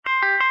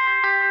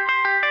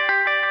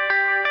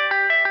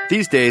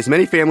These days,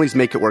 many families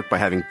make it work by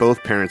having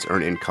both parents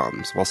earn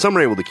incomes, while some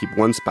are able to keep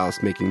one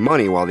spouse making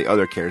money while the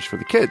other cares for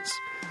the kids.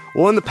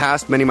 Well, in the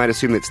past, many might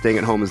assume that staying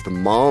at home is the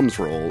mom's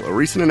role. A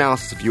recent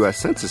analysis of U.S.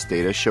 Census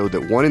data showed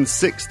that 1 in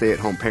 6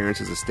 stay-at-home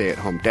parents is a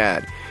stay-at-home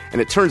dad.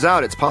 And it turns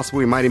out it's possible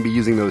we might even be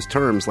using those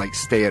terms like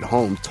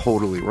stay-at-home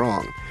totally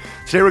wrong.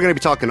 Today we're going to be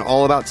talking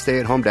all about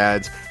stay-at-home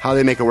dads, how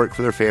they make it work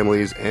for their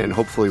families, and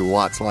hopefully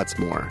lots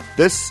more.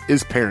 This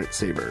is Parent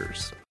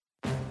Savers.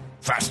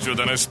 Faster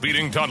than a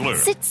speeding toddler.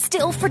 Sit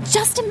still for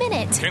just a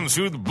minute. Can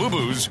soothe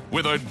boo-boos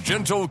with a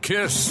gentle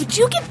kiss. Would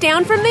you get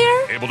down from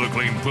there? Able to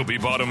clean poopy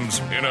bottoms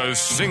in a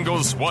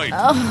single swipe.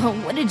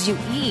 Oh, what did you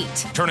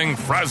eat? Turning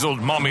frazzled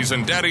mommies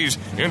and daddies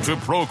into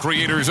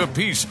procreators of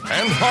peace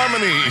and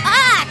harmony.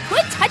 Ah,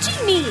 quit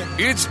touching me.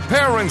 It's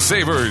Parent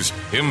Savers,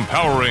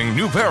 empowering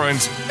new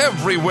parents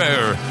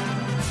everywhere.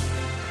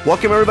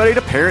 Welcome, everybody,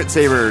 to Parent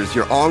Savers,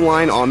 your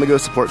online on-the-go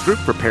support group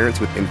for parents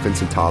with infants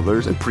and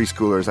toddlers and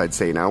preschoolers, I'd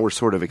say now. We're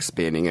sort of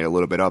expanding it a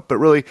little bit up, but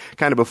really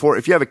kind of before,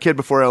 if you have a kid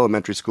before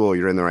elementary school,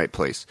 you're in the right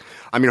place.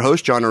 I'm your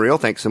host, John Ariel.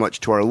 Thanks so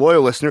much to our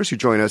loyal listeners who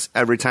join us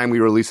every time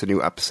we release a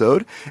new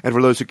episode, and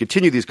for those who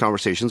continue these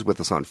conversations with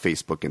us on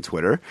Facebook and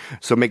Twitter.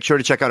 So make sure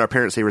to check out our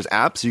Parent Savers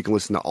app so you can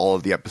listen to all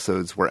of the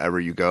episodes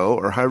wherever you go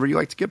or however you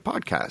like to get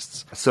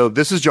podcasts. So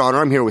this is John.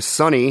 I'm here with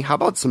Sunny. How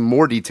about some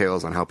more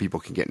details on how people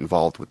can get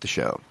involved with the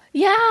show?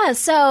 Yeah,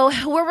 so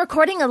we're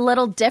recording a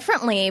little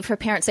differently for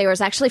Parent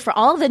Savers, actually for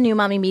all of the new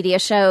Mommy Media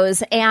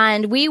shows,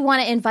 and we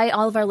want to invite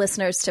all of our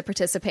listeners to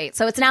participate.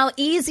 So it's now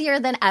easier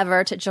than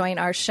ever to join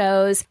our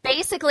shows.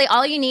 Basically,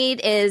 all you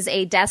need is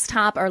a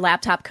desktop or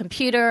laptop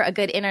computer, a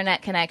good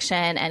internet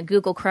connection, and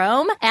Google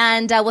Chrome,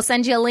 and we'll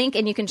send you a link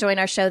and you can join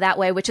our show that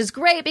way, which is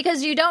great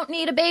because you don't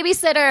need a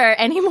babysitter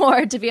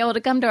anymore to be able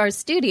to come to our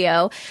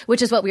studio,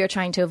 which is what we are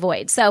trying to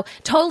avoid. So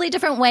totally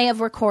different way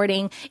of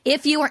recording.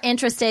 If you are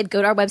interested,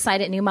 go to our website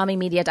at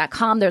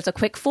newmommymedia.com. There's a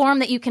quick form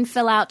that you can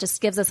fill out,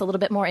 just gives us a little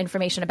bit more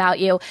information about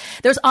you.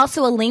 There's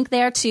also a link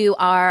there to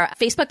our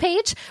Facebook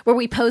page where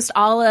we post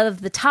all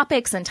of the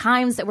topics and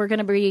times that we're going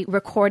to be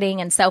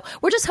recording. And so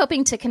we're just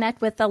hoping to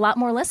connect with a lot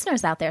more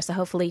listeners out there. So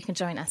hopefully you can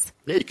join us.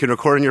 Yeah, you can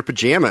record in your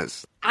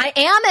pajamas. I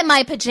am in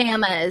my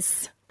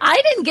pajamas. I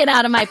didn't get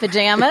out of my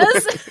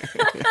pajamas.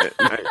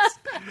 Nice.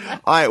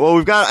 All right. Well,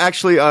 we've got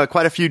actually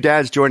quite a few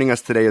dads joining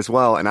us today as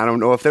well. And I don't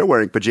know if they're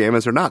wearing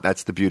pajamas or not.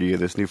 That's the beauty of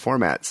this new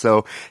format.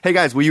 So, hey,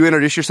 guys, will you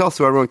introduce yourself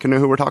so everyone can know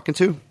who we're talking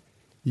to?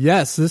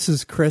 Yes, this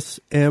is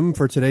Chris M.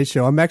 for today's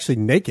show. I'm actually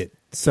naked.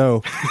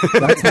 So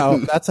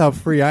that's how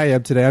free I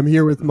am today. I'm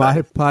here with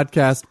my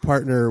podcast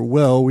partner,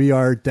 Will. We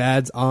are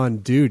dads on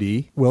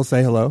duty. Will,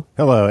 say hello.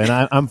 Hello. And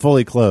I'm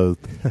fully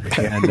clothed.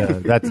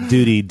 And that's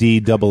duty,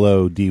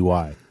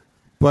 DOODY.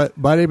 But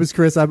my name is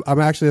Chris. I'm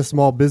actually a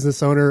small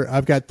business owner.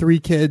 I've got 3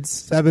 kids,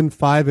 7,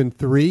 5, and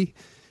 3.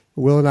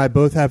 Will and I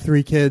both have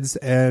 3 kids,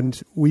 and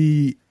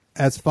we,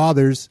 as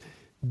fathers,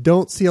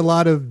 don't see a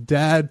lot of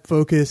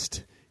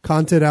dad-focused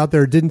content out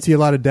there. Didn't see a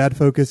lot of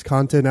dad-focused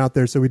content out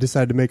there, so we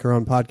decided to make our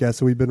own podcast.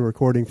 So we've been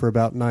recording for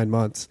about 9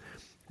 months.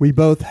 We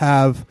both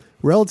have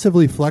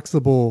relatively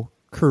flexible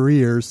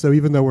careers, so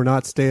even though we're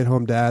not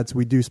stay-at-home dads,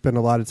 we do spend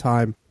a lot of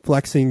time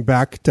flexing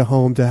back to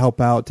home to help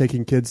out,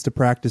 taking kids to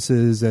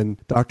practices and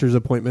doctor's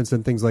appointments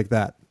and things like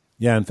that.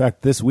 Yeah, in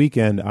fact, this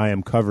weekend I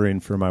am covering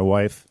for my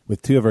wife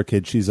with 2 of our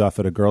kids. She's off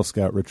at a Girl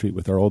Scout retreat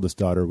with our oldest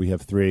daughter. We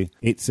have 3,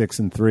 8, 6,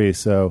 and 3.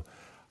 So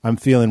I'm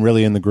feeling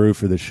really in the groove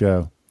for this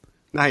show.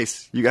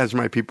 Nice. You guys are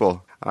my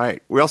people. All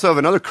right. We also have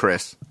another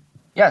Chris.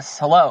 Yes,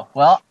 hello.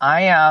 Well,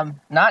 I am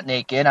not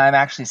naked. I'm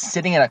actually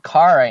sitting in a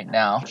car right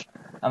now.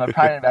 I'm a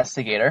private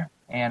investigator.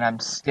 And I'm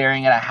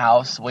staring at a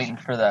house waiting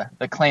for the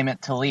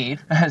claimant to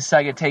leave so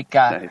I could take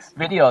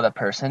video of the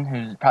person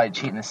who's probably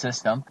cheating the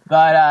system.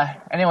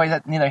 But anyways,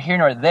 that's neither here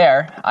nor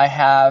there. I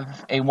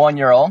have a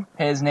 1-year-old.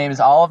 His name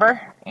is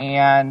Oliver,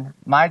 and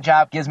my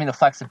job gives me the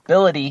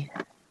flexibility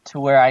to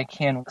where I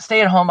can stay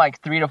at home like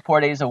 3 to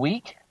 4 days a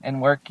week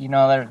and work,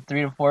 there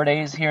 3 to 4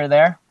 days here or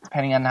there,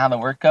 depending on how the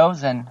work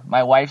goes. And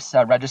my wife's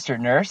a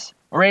registered nurse.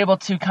 We're able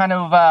to kind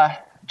of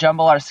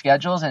jumble our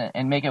schedules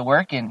and make it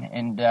work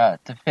and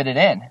to fit it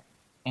in.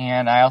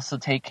 And I also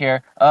take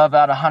care of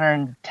about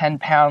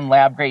 110-pound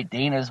lab-grade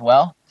Dane as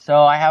well.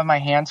 So I have my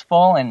hands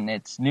full, and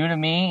it's new to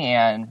me,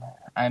 and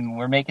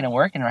we're making it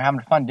work, and we're having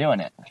fun doing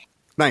it.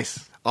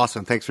 Nice.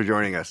 Awesome. Thanks for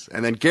joining us.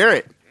 And then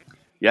Garrett.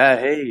 Yeah,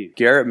 hey,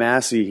 Garrett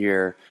Massey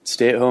here.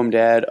 Stay-at-home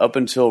dad up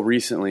until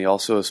recently,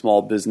 also a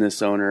small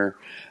business owner.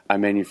 I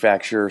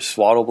manufacture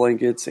swaddle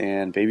blankets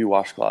and baby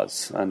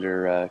washcloths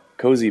under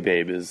Cozy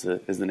Babe is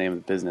the name of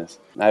the business.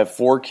 I have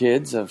 4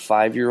 kids, a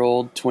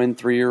 5-year-old, twin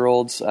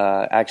 3-year-olds,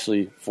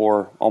 actually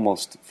 4,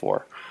 almost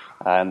 4.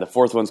 And the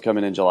 4th one's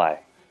coming in July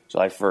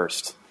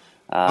 1st.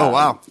 Oh,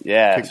 wow.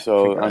 Yeah,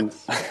 so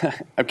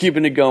I'm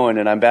keeping it going,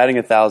 and I'm batting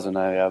 1,000.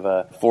 I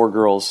have 4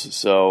 girls,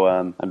 so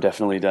I'm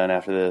definitely done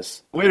after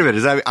this. Wait a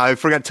minute. I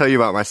forgot to tell you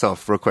about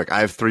myself real quick. I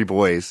have 3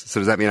 boys, so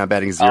does that mean I'm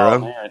batting 0? Oh,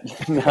 man.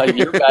 No,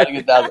 you're batting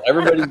 1,000.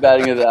 Everybody's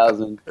batting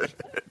 1,000.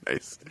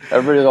 Nice.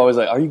 Everybody's always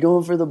like, are you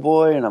going for the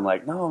boy? And I'm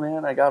like, no,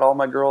 man, I got all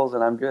my girls,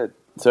 and I'm good.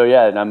 So,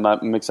 yeah, and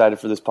I'm excited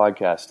for this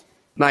podcast.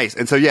 Nice.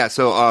 And so,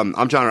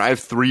 I'm John. I have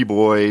 3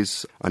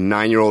 boys, a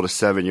 9-year-old, a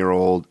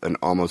 7-year-old, an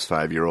almost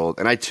 5-year-old.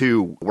 And I,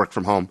 too, work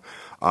from home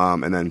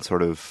and then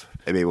sort of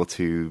am able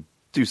to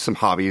do some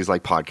hobbies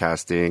like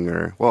podcasting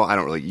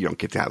you don't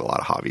get to have a lot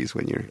of hobbies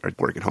when you're a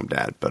work-at-home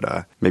dad,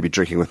 but maybe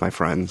drinking with my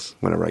friends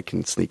whenever I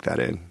can sneak that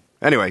in.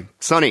 Anyway,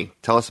 Sunny,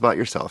 tell us about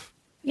yourself.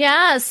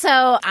 Yeah,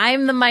 so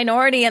I'm the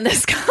minority in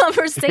this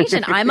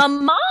conversation. I'm a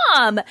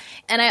mom.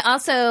 And I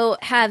also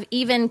have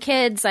even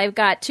kids. I've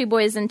got 2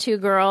 boys and 2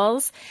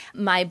 girls.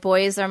 My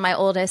boys are my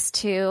oldest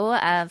 2,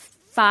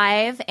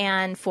 5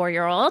 and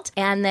 4-year-old.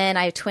 And then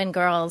I have twin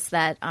girls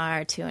that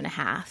are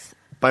 2.5.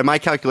 By my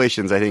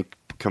calculations, I think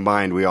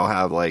combined we all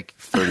have like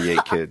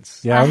 38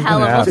 kids. Yeah, a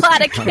hell of a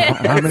lot of kids.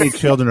 How many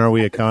children are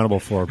we accountable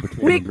for?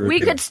 We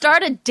could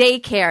start a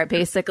daycare,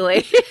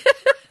 basically.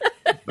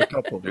 A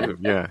couple, dude.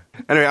 Yeah.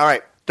 Anyway, all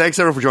right. Thanks,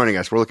 everyone, for joining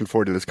us. We're looking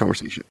forward to this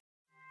conversation.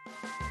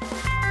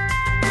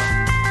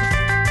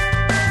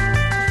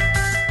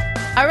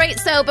 All right,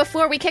 so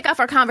before we kick off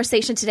our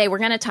conversation today, we're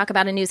going to talk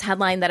about a news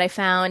headline that I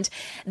found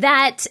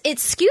that it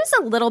skews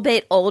a little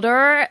bit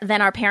older than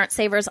our Parent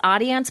Savers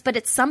audience, but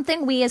it's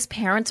something we as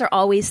parents are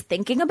always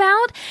thinking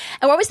about.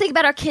 And we're always thinking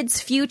about our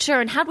kids' future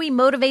and how do we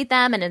motivate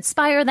them and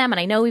inspire them. And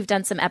I know we've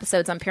done some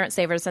episodes on Parent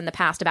Savers in the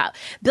past about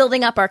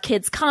building up our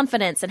kids'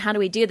 confidence and how do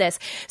we do this.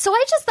 So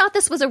I just thought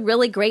this was a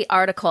really great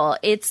article.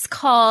 It's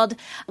called,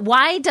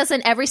 "Why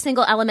Doesn't Every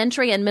Single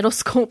Elementary and Middle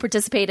School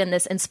Participate in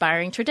This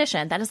Inspiring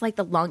Tradition?" That is like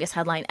the longest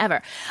headline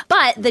ever.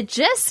 But the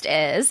gist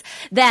is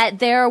that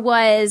there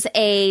was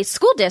a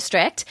school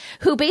district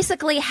who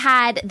basically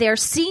had their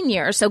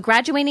seniors, so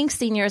graduating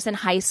seniors in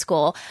high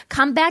school,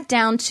 come back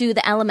down to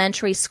the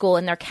elementary school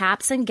in their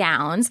caps and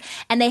gowns.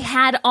 And they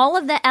had all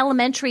of the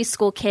elementary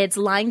school kids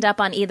lined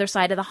up on either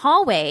side of the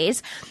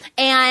hallways.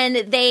 And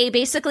they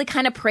basically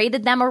kind of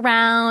paraded them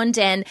around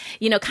and,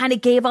 kind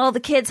of gave all the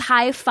kids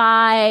high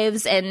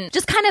fives and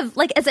just kind of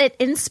like as an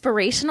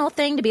inspirational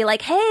thing to be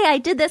like, hey, I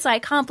did this, I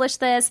accomplished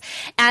this.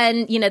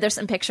 And, there's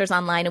some pictures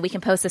online and we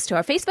can post this to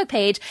our Facebook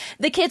page.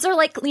 The kids are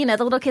like, the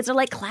little kids are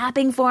like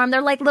clapping for them.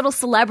 They're like little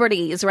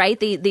celebrities, right?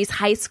 These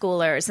high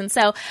schoolers. And so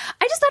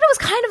I just thought it was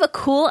kind of a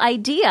cool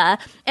idea.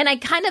 And I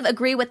kind of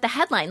agree with the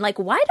headline. Like,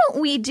 why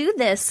don't we do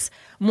this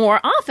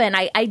more often?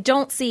 I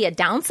don't see a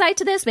downside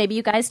to this. Maybe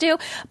you guys do.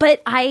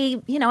 But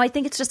I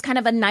think it's just kind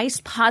of a nice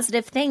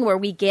positive thing where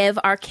we give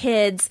our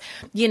kids,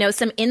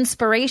 some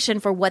inspiration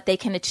for what they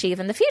can achieve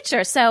in the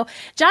future. So,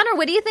 John,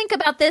 what do you think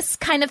about this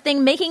kind of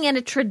thing, making it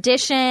a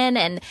tradition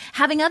and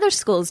having other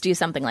schools do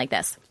something like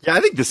this? Yeah, I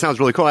think this sounds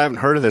really cool. I haven't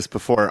heard of this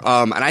before.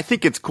 And I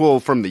think it's cool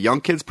from the young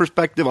kids'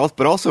 perspective,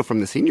 but also from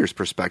the seniors'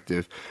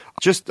 perspective.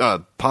 Just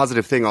a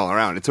positive thing all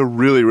around. It's a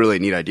really, really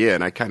neat idea.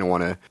 And I kind of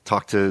want to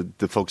talk to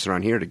the folks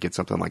around here to get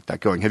something like that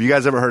going. Have you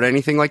guys ever heard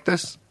anything like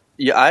this?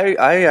 Yeah,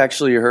 I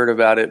actually heard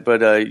about it,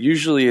 but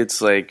usually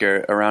it's like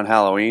around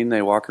Halloween.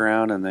 They walk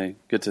around and they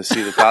get to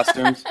see the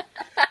costumes.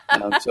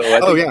 So I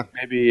think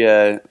maybe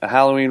a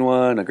Halloween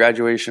one, a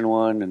graduation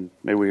one, and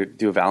maybe we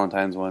do a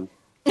Valentine's one.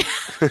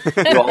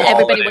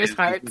 Everybody wears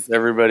hearts.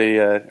 Everybody,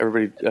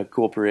 a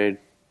cool parade.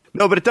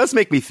 No, but it does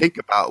make me think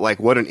about like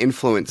what an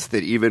influence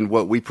that even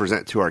what we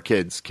present to our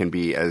kids can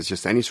be as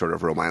just any sort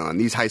of role model. And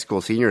these high school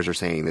seniors are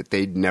saying that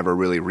they'd never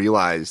really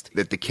realized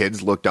that the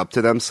kids looked up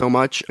to them so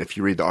much. If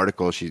you read the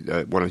article, she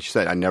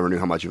said, I never knew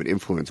how much of an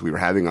influence we were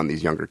having on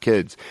these younger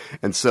kids.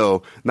 And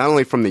so not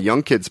only from the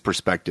young kids'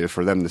 perspective,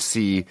 for them to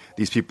see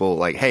these people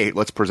like, hey,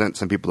 let's present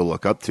some people to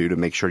look up to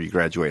make sure you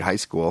graduate high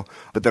school,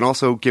 but then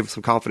also give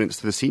some confidence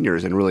to the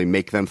seniors and really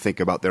make them think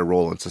about their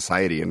role in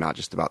society and not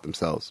just about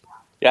themselves.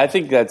 Yeah, I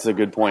think that's a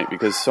good point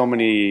because so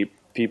many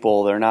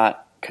people, they're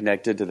not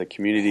connected to the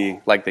community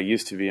like they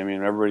used to be. I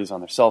mean, everybody's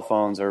on their cell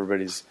phones,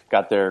 everybody's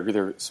got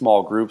their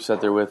small groups that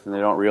they're with, and they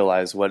don't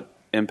realize what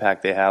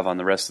impact they have on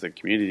the rest of the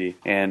community.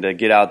 And to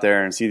get out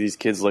there and see these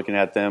kids looking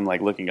at them, like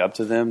looking up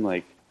to them,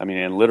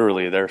 and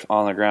literally they're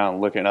on the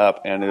ground looking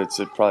up, and it's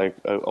probably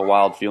a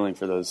wild feeling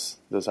for those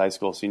high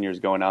school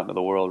seniors going out into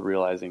the world,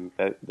 realizing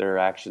that their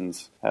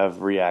actions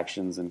have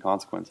reactions and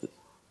consequences.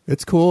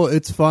 It's cool.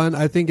 It's fun.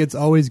 I think it's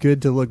always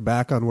good to look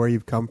back on where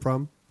you've come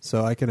from.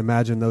 So I can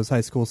imagine those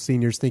high school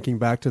seniors thinking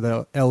back to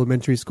the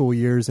elementary school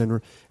years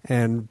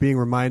and being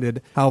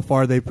reminded how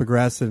far they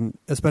progress, and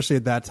especially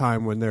at that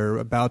time when they're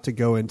about to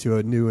go into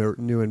a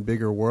new and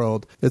bigger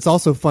world. It's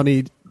also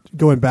funny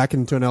going back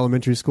into an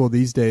elementary school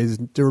these days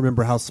to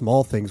remember how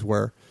small things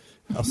were,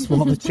 how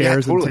small the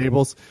chairs and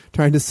tables.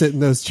 Trying to sit in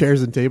those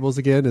chairs and tables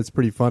again, it's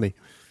pretty funny.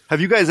 Have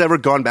you guys ever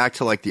gone back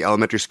to like the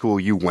elementary school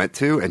you went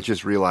to and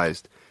just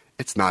realized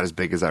it's not as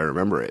big as I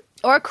remember it?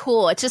 Or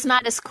cool. It's just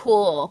not as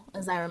cool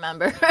as I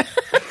remember.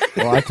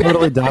 Well, I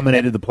totally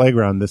dominated the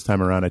playground this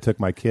time around. I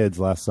took my kids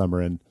last summer,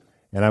 and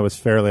I was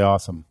fairly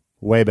awesome.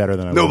 Way better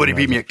than I was. Nobody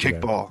beat me at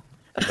kickball.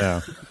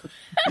 No.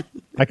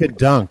 I could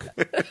dunk.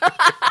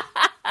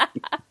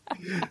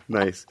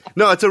 Nice.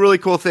 No, it's a really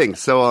cool thing.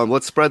 So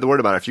let's spread the word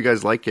about it. If you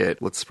guys like it,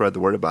 let's spread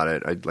the word about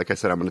it. Like I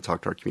said, I'm going to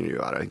talk to our community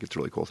about it. I think it's a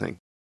really cool thing.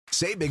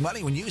 Save big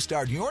money when you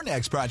start your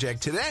next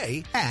project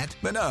today at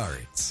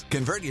Menards.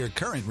 Convert your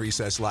current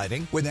recessed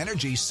lighting with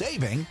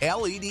energy-saving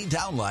LED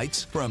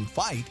downlights from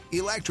Fight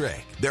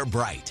Electric. They're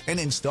bright and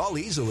install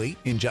easily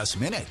in just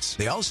minutes.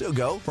 They also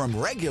go from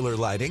regular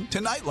lighting to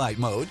nightlight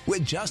mode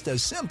with just a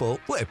simple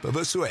flip of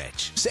a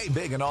switch. Save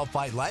big on all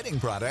Fight lighting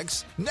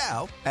products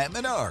now at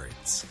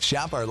Menards.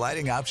 Shop our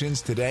lighting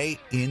options today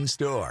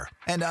in-store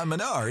and on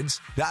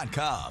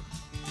Menards.com.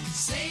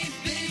 Save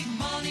big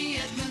money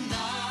at Menards.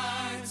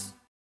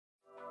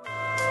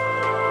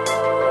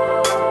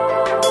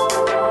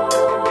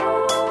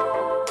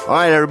 All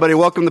right, everybody,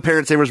 welcome to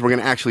Parent Savers. We're going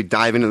to actually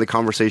dive into the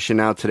conversation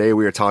now. Today,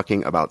 we are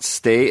talking about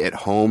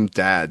stay-at-home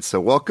dads. So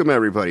welcome,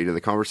 everybody, to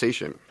the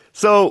conversation.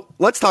 So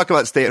let's talk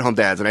about stay-at-home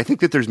dads, and I think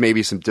that there's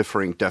maybe some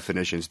differing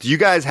definitions. Do you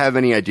guys have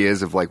any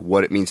ideas of like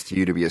what it means to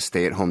you to be a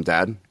stay-at-home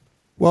dad?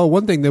 Well,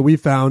 one thing that we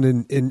found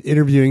in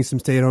interviewing some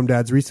stay-at-home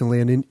dads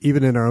recently, and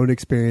even in our own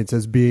experience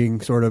as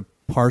being sort of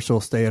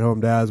partial stay-at-home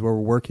dads where we're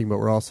working, but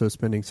we're also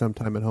spending some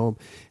time at home,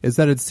 is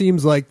that it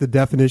seems like the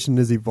definition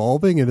is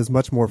evolving and is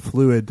much more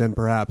fluid than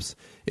perhaps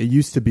it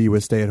used to be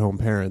with stay-at-home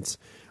parents,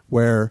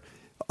 where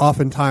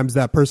oftentimes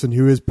that person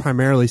who is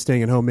primarily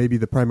staying at home, maybe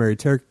the primary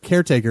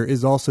caretaker,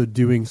 is also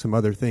doing some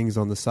other things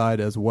on the side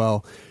as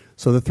well.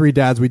 So the three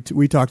dads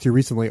we talked to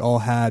recently all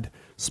had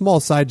small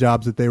side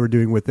jobs that they were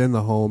doing within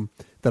the home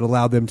that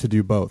allowed them to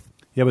do both.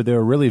 Yeah, but they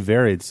were really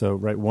varied. So,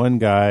 right, one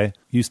guy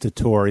used to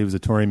tour. He was a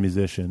touring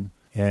musician.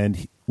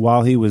 And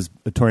while he was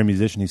a touring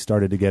musician, he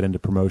started to get into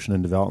promotion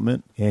and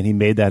development, and he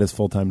made that his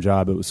full-time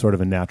job. It was sort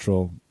of a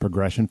natural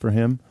progression for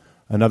him.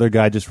 Another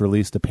guy just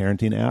released a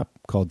parenting app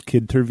called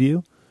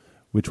KidTerview,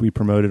 which we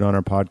promoted on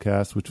our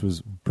podcast, which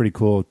was pretty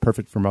cool,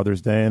 perfect for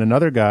Mother's Day. And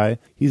another guy,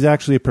 he's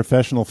actually a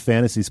professional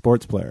fantasy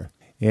sports player.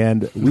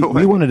 And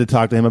we wanted to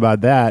talk to him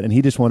about that, and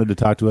he just wanted to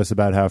talk to us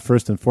about how,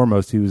 first and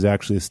foremost, he was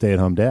actually a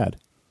stay-at-home dad.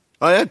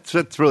 Oh,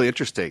 that's really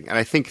interesting. And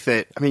I think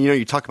that, I mean,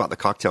 you talk about the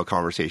cocktail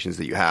conversations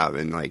that you have,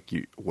 and like,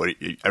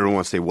 everyone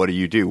wants to say, what do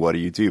you do? What do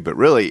you do? But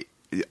really,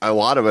 a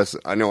lot of us,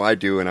 I know I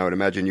do, and I would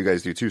imagine you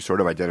guys do too, sort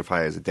of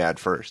identify as a dad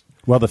first.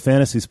 Well, the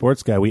fantasy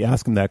sports guy, we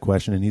asked him that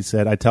question, and he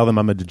said, I tell them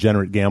I'm a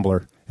degenerate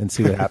gambler and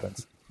see what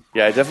happens.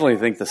 Yeah, I definitely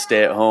think the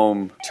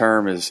stay-at-home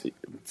term is,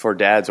 for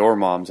dads or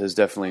moms, has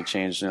definitely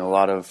changed. A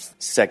lot of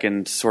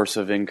second source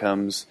of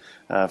incomes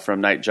from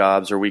night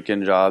jobs or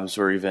weekend jobs,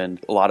 or even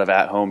a lot of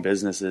at-home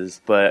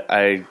businesses. But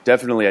I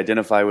definitely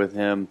identify with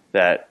him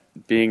that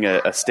being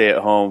a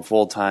stay-at-home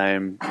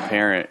full-time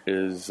parent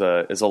is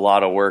a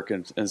lot of work,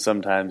 and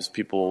sometimes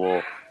people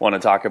will want to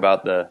talk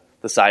about the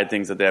side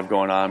things that they have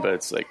going on, but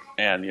it's like,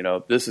 man,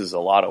 this is a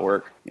lot of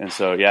work. And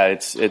so, yeah,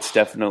 it's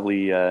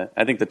definitely,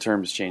 I think the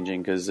term's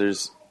changing,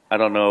 because I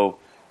don't know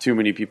too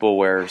many people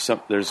where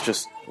there's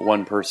just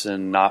one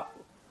person not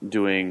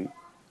doing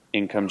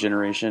income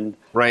generation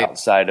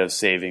outside of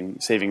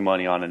saving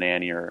money on a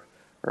nanny or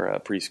a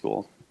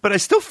preschool. But I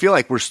still feel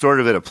like we're sort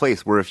of at a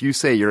place where if you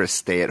say you're a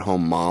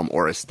stay-at-home mom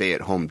or a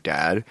stay-at-home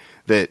dad,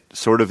 that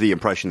sort of the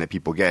impression that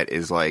people get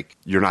is like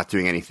you're not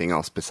doing anything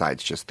else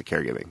besides just the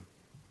caregiving.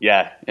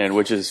 Yeah, and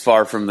which is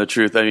far from the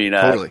truth. I mean,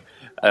 totally.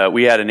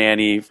 We had a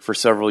nanny for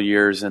several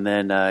years, and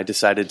then I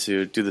decided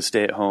to do the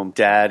stay-at-home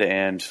dad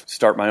and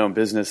start my own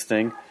business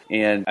thing.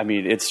 And, I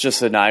mean, it's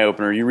just an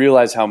eye-opener. You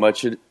realize how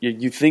much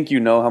you think you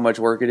know how much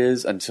work it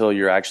is until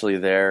you're actually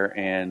there.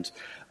 And,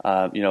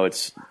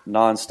 it's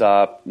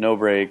nonstop, no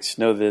breaks,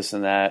 no this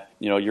and that.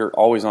 You're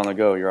always on the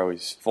go. You're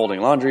always folding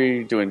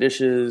laundry, doing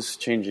dishes,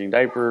 changing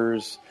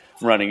diapers,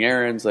 running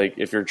errands. Like,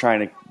 if you're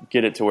trying to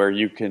get it to where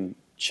you can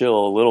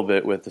chill a little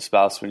bit with the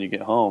spouse when you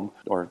get home,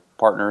 or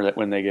partner that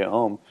when they get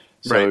home.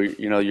 So,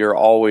 you're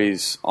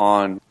always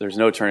on. There's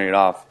no turning it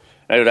off.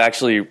 I would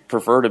actually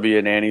prefer to be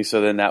a nanny,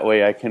 so then that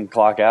way I can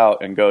clock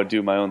out and go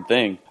do my own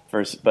thing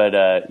first. But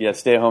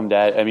stay-at-home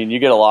dad, I mean, you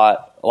get a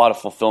lot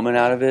of fulfillment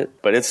out of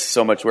it, but it's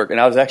so much work.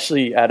 And I was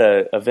actually at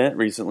an event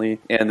recently,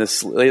 and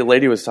this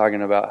lady was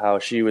talking about how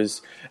she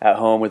was at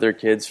home with her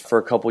kids for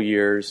a couple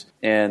years.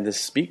 And the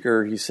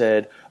speaker, he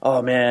said,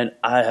 oh man,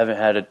 I haven't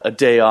had a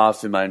day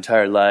off in my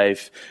entire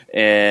life.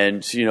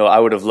 And, I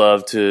would have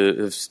loved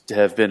to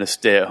have been a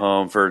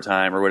stay-at-home for a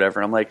time or whatever.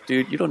 And I'm like,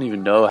 dude, you don't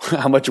even know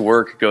how much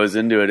work goes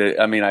into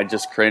it. I mean, I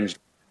just cringed.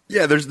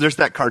 Yeah, there's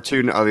that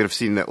cartoon I've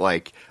seen that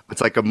like it's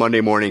like a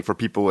Monday morning for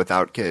people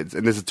without kids,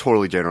 and this is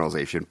totally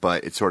generalization,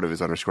 but it sort of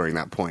is underscoring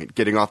that point.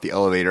 Getting off the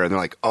elevator and they're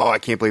like, "Oh, I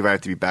can't believe I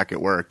have to be back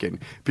at work." And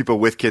people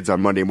with kids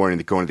on Monday morning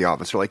that go into the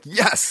office are like,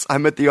 "Yes,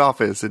 I'm at the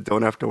office and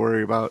don't have to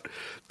worry about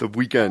the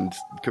weekend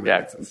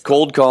commitments." Yeah,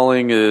 cold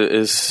calling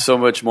is so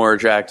much more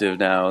attractive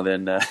now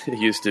than it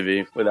used to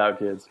be without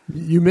kids.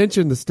 You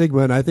mentioned the stigma,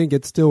 and I think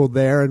it's still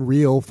there and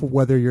real for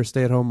whether you're a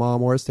stay-at-home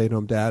mom or a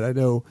stay-at-home dad. I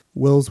know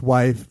Will's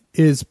wife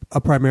is a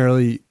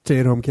primarily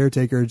stay-at-home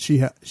caretaker, and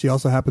she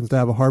also happens to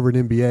have a Harvard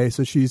MBA,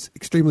 so she's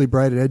extremely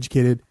bright and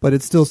educated, but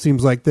it still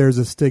seems like there's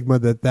a stigma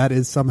that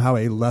is somehow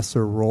a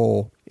lesser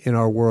role in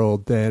our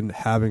world than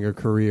having a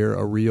career,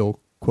 a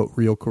real, quote,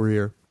 real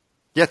career.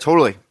 Yeah,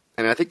 totally.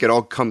 And I think it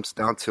all comes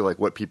down to like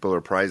what people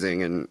are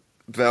prizing and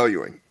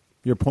valuing.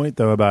 Your point,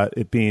 though, about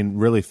it being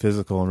really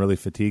physical and really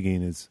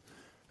fatiguing is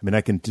I mean,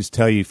 I can just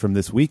tell you from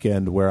this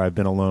weekend where I've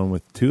been alone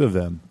with two of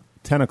them,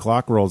 10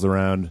 o'clock rolls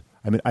around.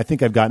 I mean, I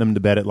think I've gotten them to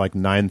bed at like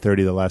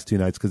 9:30 the last two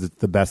nights because it's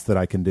the best that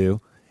I can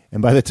do.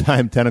 And by the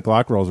time 10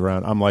 o'clock rolls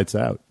around, I'm lights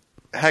out.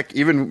 Heck,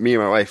 even me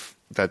and my wife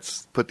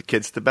that's put the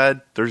kids to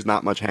bed, there's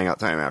not much hangout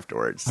time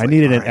afterwards. I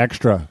needed an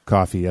extra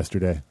coffee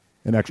yesterday,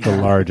 an extra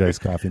large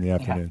iced coffee in the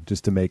afternoon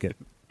just to make it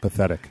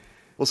pathetic.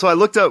 Well,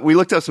 so we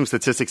looked up some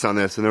statistics on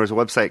this, and there was a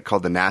website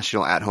called the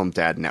National At-Home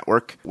Dad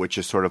Network, which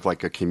is sort of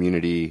like a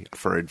community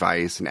for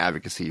advice and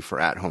advocacy for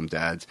at-home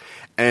dads.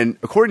 And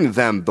according to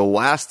them, the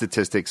last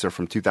statistics are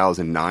from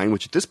 2009,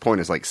 which at this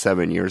point is like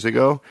 7 years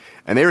ago.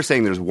 And they were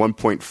saying there's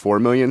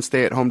 1.4 million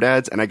stay-at-home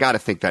dads, and I got to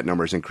think that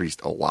number's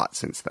increased a lot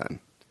since then.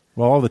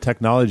 Well, all the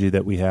technology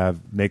that we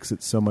have makes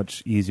it so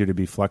much easier to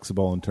be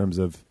flexible in terms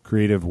of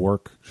creative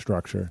work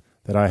structure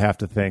that I have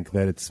to think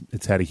that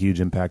it's had a huge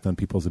impact on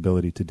people's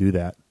ability to do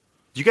that.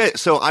 You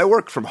guys, so I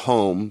work from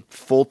home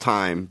full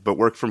time, but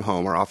work from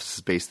home. Our office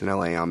is based in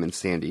LA. I'm in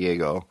San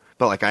Diego.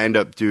 But like I end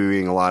up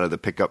doing a lot of the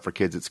pickup for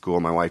kids at school.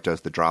 My wife does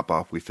the drop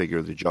off. We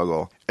figure the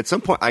juggle. At some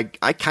point,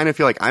 I kind of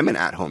feel like I'm an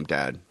at-home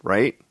dad,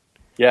 right?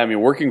 Yeah, I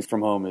mean, working from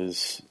home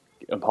is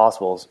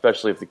impossible,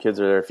 especially if the kids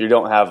are there. If you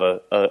don't have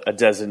a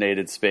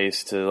designated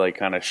space to like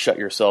kind of shut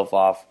yourself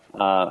off.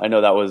 I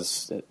know that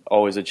was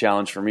always a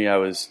challenge for me. I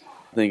was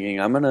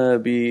thinking I'm going to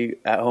be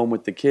at home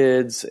with the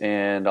kids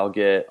and I'll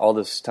get all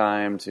this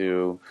time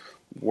to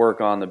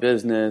work on the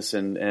business.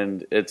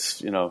 And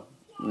it's,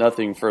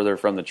 nothing further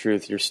from the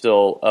truth. You're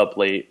still up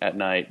late at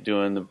night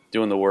doing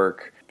the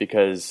work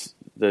because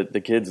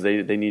the kids,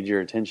 they need your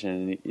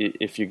attention.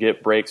 If you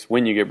get breaks,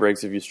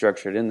 if you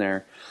structure it in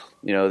there,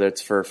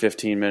 that's for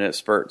 15-minute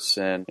spurts.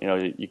 And,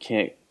 you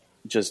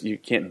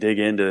can't dig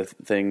into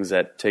things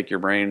that take your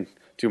brain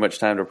too much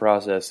time to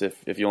process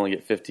if you only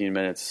get 15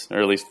 minutes,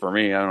 or at least for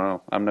me. I don't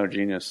know. I'm no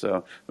genius,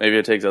 so maybe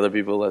it takes other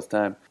people less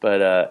time.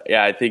 But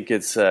yeah, I think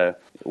it's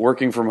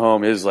working from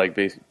home is like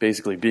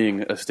basically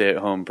being a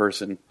stay-at-home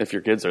person if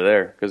your kids are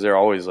there, because they're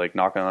always like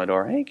knocking on the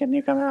door. Hey, can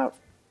you come out?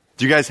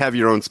 Do you guys have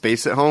your own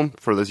space at home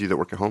for those of you that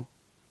work at home?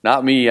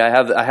 Not me. I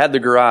had the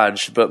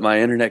garage, but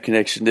my internet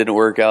connection didn't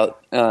work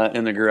out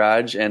in the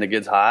garage, and it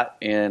gets hot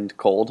and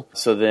cold.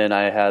 So then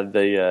I had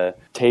the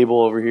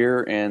table over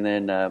here, and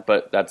then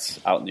but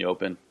that's out in the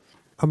open.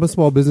 I'm a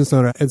small business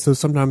owner, and so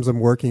sometimes I'm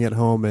working at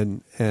home,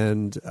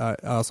 and I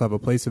also have a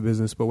place of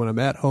business. But when I'm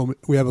at home,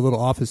 we have a little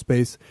office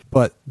space,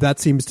 but that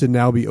seems to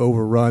now be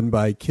overrun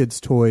by kids'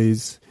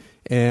 toys.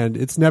 And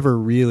it's never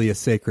really a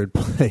sacred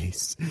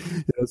place.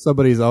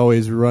 Somebody's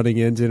always running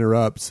in to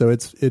interrupt. So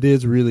it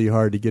is really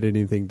hard to get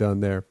anything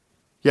done there.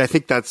 Yeah, I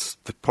think that's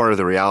the part of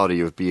the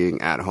reality of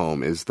being at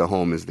home is the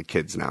home is the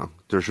kids now.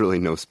 There's really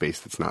no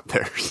space that's not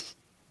theirs.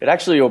 It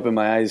actually opened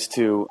my eyes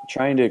to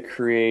trying to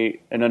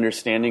create an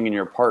understanding in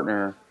your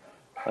partner,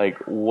 like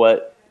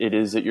what it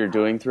is that you're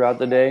doing throughout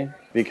the day.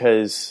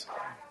 Because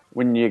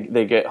when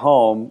they get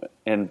home,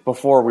 and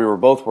before we were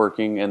both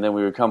working, and then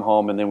we would come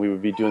home, and then we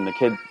would be doing the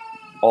kid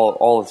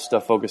all the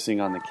stuff focusing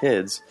on the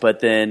kids.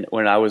 But then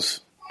when I was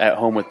at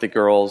home with the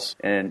girls,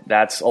 and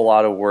that's a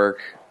lot of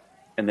work,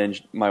 and then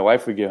my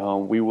wife would get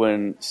home, we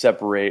wouldn't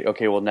separate.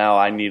 Okay, well now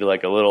I need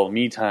like a little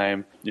me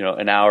time,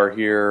 an hour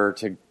here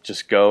to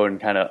just go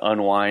and kind of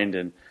unwind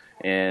and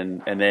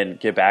then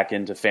get back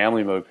into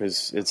family mode,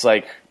 because it's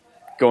like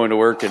going to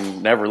work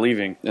and never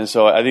leaving. And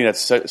so I think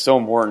that's so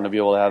important to be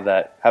able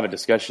to have a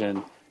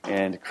discussion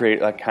and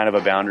create like kind of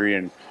a boundary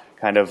and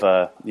kind of,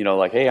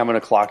 like, hey, I'm going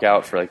to clock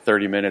out for like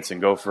 30 minutes and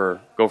go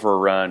for a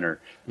run or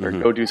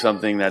go do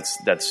something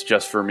that's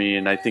just for me.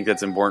 And I think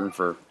that's important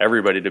for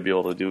everybody to be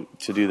able to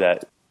do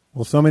that.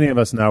 Well, so many of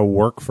us now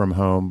work from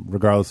home,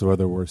 regardless of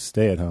whether we're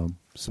stay at home.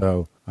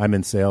 So I'm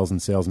in sales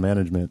and sales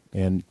management,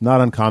 and not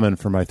uncommon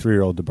for my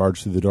 3-year-old to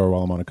barge through the door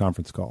while I'm on a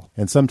conference call.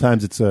 And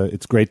sometimes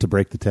it's great to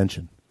break the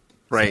tension.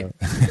 Right.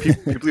 So.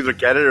 People either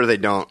get it or they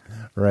don't.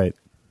 Right.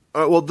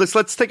 Well,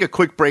 let's take a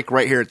quick break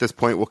right here at this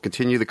point. We'll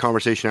continue the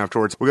conversation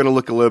afterwards. We're going to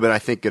look a little bit, I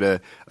think,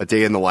 at a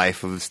day in the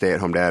life of a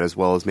stay-at-home dad, as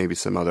well as maybe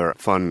some other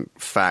fun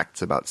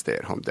facts about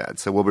stay-at-home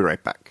dads. So we'll be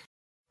right back.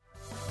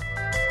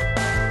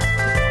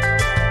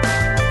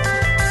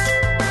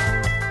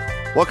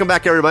 Welcome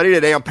back, everybody.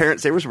 Today on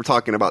Parent Savers, we're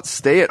talking about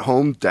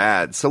stay-at-home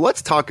dads. So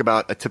let's talk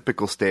about a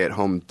typical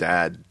stay-at-home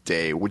dad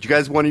day. One of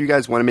you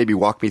guys want to maybe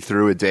walk me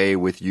through a day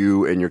with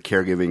you and your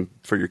caregiving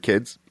for your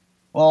kids?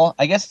 Well,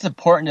 I guess it's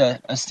important to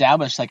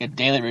establish like a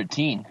daily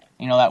routine,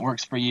 that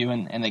works for you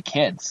and the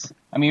kids.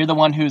 I mean, you're the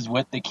one who's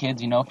with the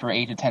kids, for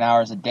 8 to 10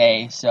 hours a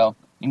day. So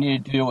you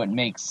need to do what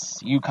makes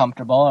you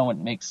comfortable and what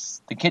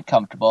makes the kid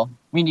comfortable.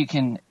 I mean, you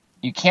can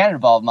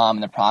involve mom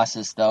in the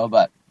process though,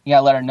 but you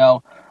gotta let her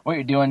know what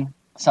you're doing,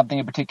 something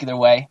a particular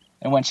way.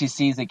 And when she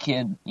sees the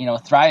kid,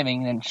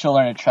 thriving, then she'll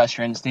learn to trust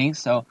your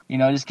instincts. So,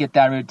 just get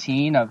that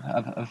routine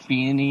of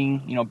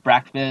feeding,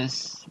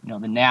 breakfast, the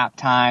nap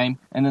time.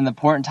 And then the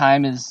important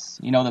time is,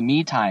 the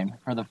me time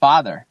for the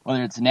father,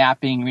 whether it's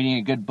napping, reading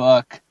a good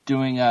book,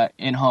 doing a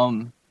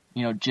in-home,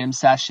 gym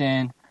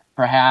session,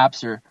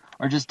 perhaps, or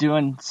just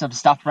doing some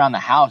stuff around the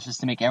house just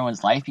to make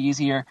everyone's life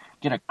easier.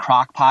 Get a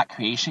crock pot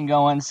creation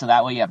going so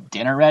that way you have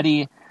dinner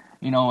ready.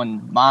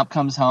 when mom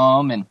comes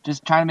home, and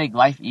just trying to make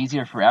life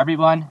easier for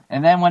everyone.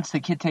 And then once the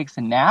kid takes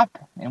a nap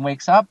and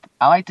wakes up,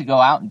 I like to go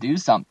out and do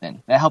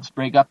something. That helps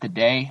break up the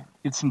day,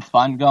 get some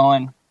fun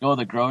going, go to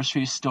the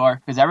grocery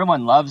store, because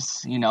everyone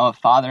loves, a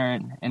father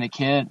and a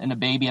kid and a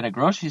baby at a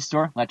grocery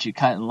store, let you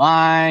cut in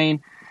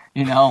line,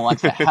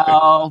 wants to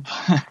help.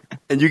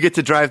 And you get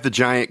to drive the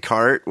giant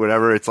cart,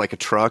 whatever, it's like a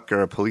truck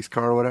or a police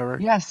car or whatever.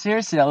 Yeah,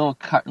 seriously, that little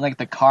cart, like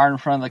the car in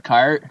front of the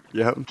cart.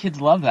 Yep.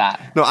 Kids love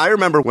that. No, I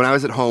remember when I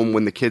was at home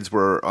when the kids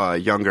were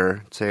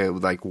younger, say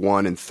like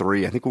 1 and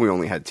 3. I think when we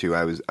only had 2,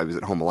 I was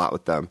at home a lot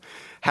with them.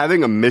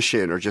 Having a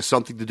mission or just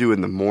something to do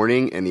in the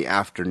morning and the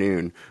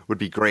afternoon would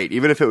be great,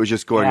 even if it was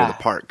just going to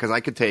the park, because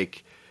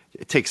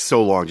it takes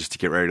so long just to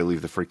get ready to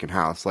leave the freaking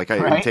house. Like, it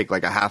would take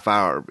like a half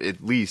hour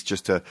at least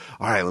just to,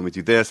 all right, let me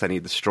do this. I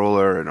need the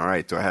stroller. And all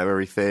right, do I have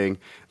everything?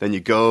 Then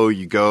you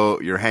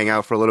hang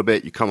out for a little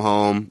bit. You come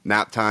home,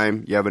 nap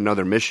time. You have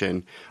another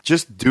mission.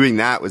 Just doing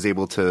that was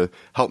able to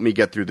help me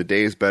get through the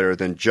days better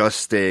than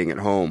just staying at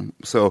home.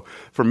 So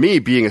for me,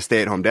 being a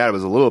stay-at-home dad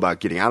was a little about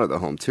getting out of the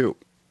home too.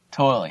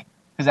 Totally.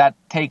 Because that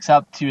takes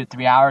up 2 to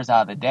 3 hours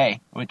out of the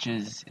day, which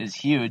is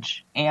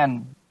huge.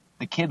 And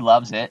the kid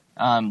loves it,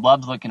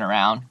 loves looking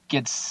around,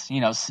 gets,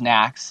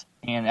 snacks,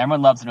 and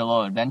everyone loves their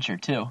little adventure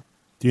too.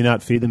 Do you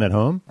not feed them at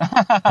home?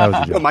 That was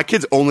a joke. No, my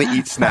kids only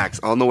eat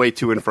snacks on the way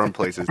to and from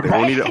places. They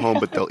won't eat at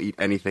home, but they'll eat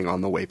anything on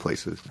the way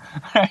places.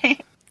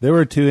 Right? There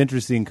were 2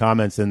 interesting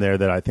comments in there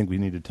that I think we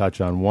need to touch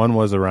on. One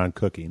was around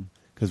cooking,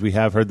 because we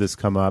have heard this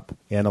come up,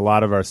 and a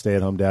lot of our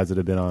stay-at-home dads that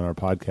have been on our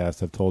podcast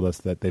have told us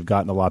that they've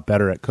gotten a lot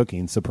better at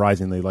cooking,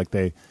 surprisingly. Like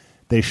they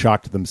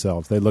shocked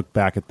themselves. They looked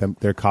back at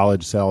their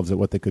college selves at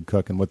what they could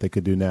cook and what they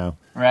could do now.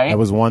 Right. That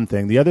was one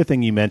thing. The other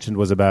thing you mentioned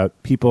was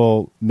about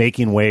people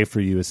making way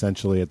for you,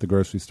 essentially, at the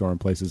grocery store and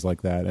places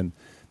like that. And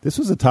this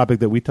was a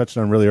topic that we touched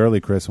on really early,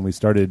 Chris, when we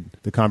started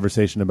the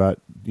conversation about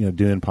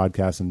doing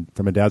podcasts. And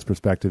from a dad's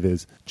perspective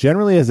is,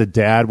 generally as a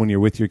dad, when you're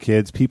with your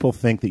kids, people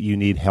think that you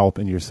need help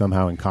and you're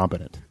somehow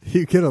incompetent.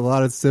 You get a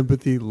lot of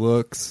sympathy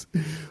looks,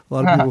 a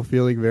lot of people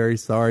feeling very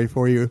sorry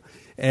for you.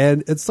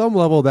 And at some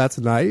level, that's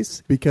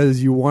nice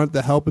because you want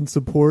the help and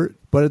support.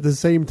 But at the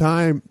same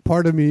time,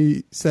 part of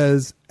me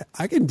says,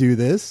 I can do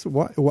this.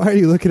 Why are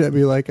you looking at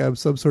me like I'm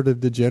some sort of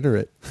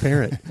degenerate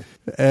parent?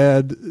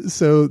 And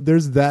so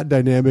there's that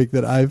dynamic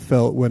that I've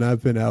felt when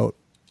I've been out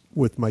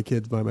with my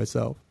kids by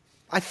myself.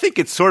 I think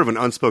it's sort of an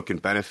unspoken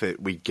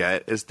benefit we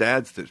get as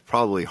dads that's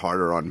probably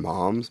harder on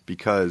moms,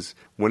 because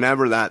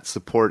whenever that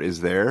support is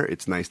there,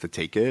 it's nice to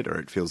take it, or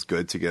it feels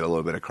good to get a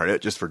little bit of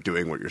credit just for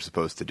doing what you're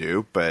supposed to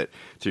do. But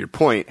to your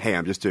point, hey,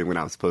 I'm just doing what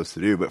I'm supposed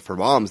to do. But for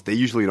moms, they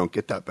usually don't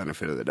get that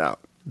benefit of the doubt.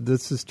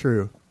 This is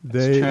true.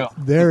 True.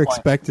 They're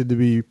expected to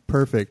be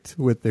perfect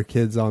with their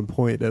kids on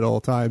point at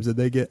all times, and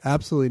they get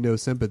absolutely no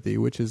sympathy,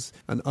 which is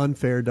an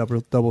unfair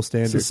double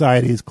standard.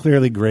 Society is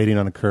clearly grading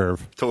on a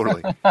curve.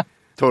 Totally.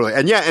 Totally.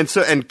 And yeah,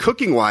 and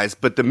cooking wise,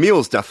 but the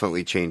meals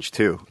definitely change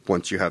too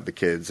once you have the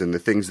kids, and the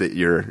things that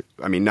you're,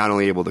 not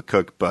only able to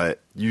cook, but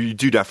you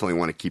do definitely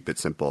want to keep it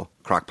simple.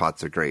 Crock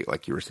pots are great.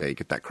 Like you were saying,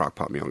 get that crock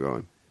pot meal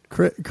going.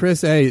 Chris,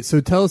 so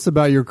tell us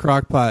about your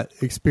crock pot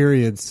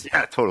experience.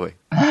 Yeah, totally.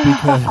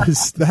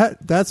 Because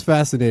that's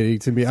fascinating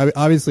to me.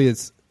 Obviously,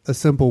 it's a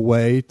simple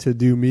way to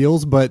do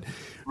meals, but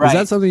was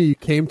that something you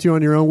came to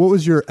on your own? What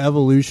was your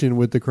evolution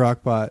with the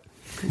crock pot?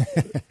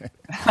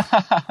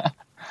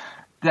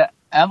 The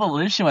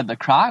evolution with the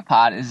crock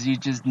pot is you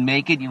just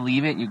make it, you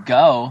leave it, you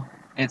go.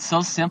 It's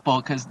so simple,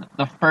 because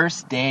the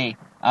first day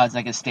I was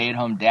like a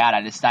stay-at-home dad,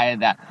 I decided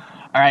that,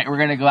 all right, we're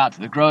going to go out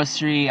to the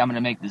grocery. I'm going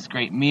to make this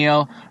great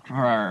meal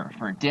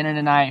for dinner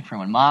tonight, for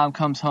when mom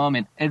comes home.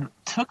 And it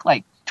took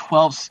like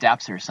 12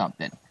 steps or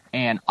something.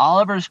 And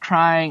Oliver's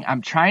crying.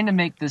 I'm trying to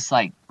make this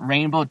like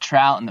rainbow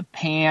trout in the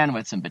pan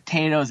with some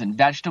potatoes and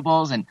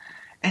vegetables, and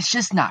it's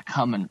just not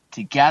coming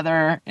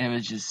together. It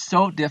was just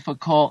so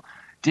difficult.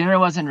 Dinner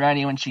wasn't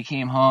ready when she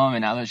came home,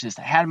 and I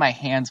had my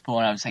hands full,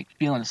 and I was like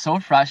feeling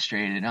so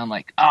frustrated. And I'm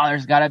like, oh,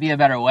 there's got to be a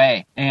better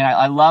way. And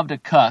I love to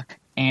cook,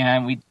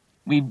 and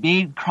we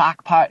made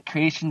crock pot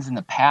creations in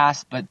the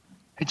past, but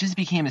it just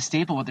became a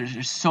staple. But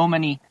there's so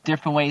many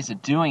different ways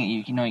of doing it.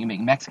 You can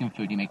make Mexican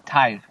food, you make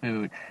Thai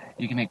food,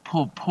 you can make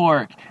pulled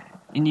pork,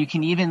 and you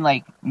can even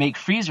like make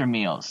freezer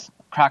meals,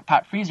 crock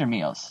pot freezer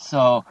meals.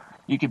 So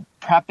you could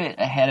prep it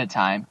ahead of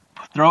time,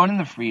 throw it in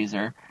the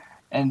freezer,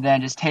 and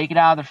then just take it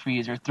out of the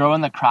freezer, throw it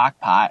in the crock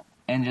pot,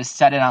 and just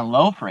set it on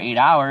low for 8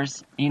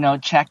 hours.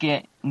 Check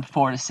it in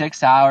 4 to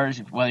 6 hours,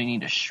 whether you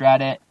need to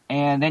shred it.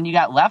 And then you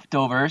got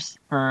leftovers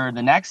for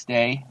the next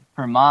day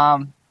for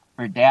mom,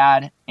 for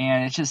dad,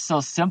 and it's just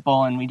so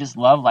simple. And we just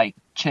love like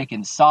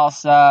chicken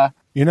salsa.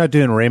 You're not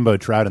doing rainbow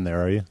trout in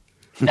there, are you?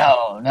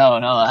 No,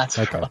 that's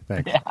okay.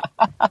 Thanks.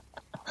 Yeah.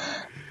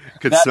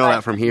 Could smell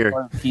that from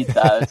here.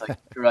 Pizza. It's like,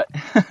 right.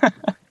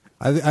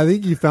 I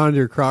think you found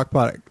your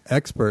crockpot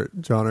expert,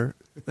 Johnner.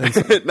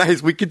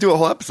 Nice. We could do a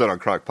whole episode on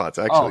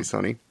crockpots, actually,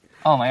 Sonny.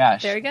 Oh my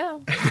gosh. There you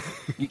go.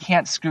 You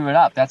can't screw it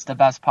up. That's the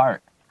best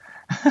part.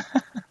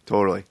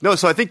 Totally. No,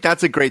 so I think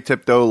that's a great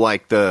tip, though,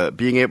 like the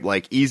being able,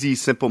 like easy,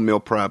 simple meal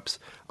preps.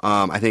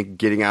 I think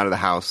getting out of the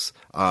house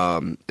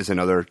is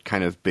another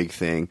kind of big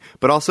thing,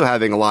 but also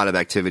having a lot of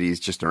activities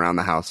just around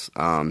the house,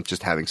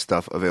 just having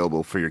stuff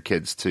available for your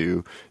kids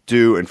to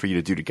do and for you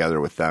to do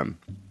together with them.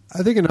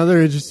 I think another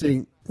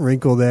interesting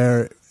wrinkle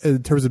there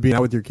in terms of being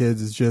out with your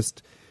kids is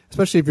just,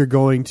 especially if you're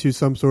going to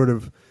some sort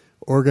of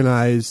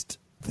organized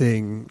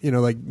thing,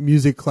 like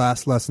music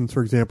class lessons,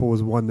 for example,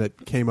 was one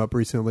that came up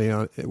recently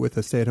with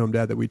a stay-at-home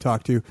dad that we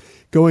talked to.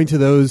 Going to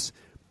those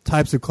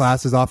types of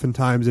classes,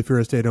 oftentimes, if you're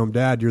a stay-at-home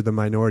dad, you're the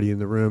minority in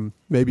the room,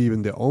 maybe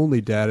even the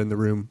only dad in the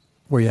room,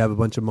 where you have a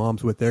bunch of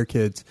moms with their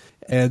kids.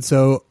 And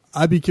so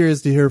I'd be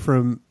curious to hear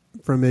from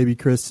maybe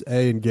Chris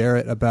A. and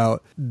Garrett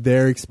about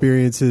their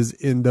experiences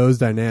in those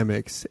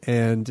dynamics,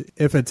 and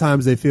if at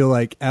times they feel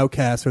like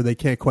outcasts or they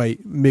can't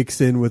quite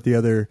mix in with the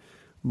other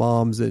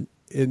moms in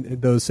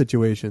those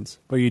situations.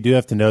 But you do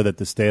have to know that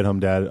the stay-at-home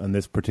dad on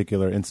this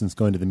particular instance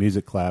going to the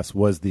music class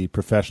was the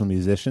professional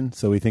musician,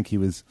 so we think he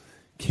was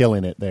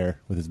killing it there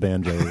with his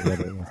banjo. Or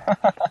whatever it was.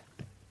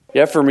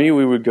 Yeah, for me,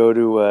 we would go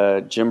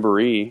to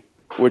Gymboree,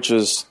 which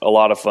was a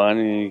lot of fun.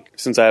 And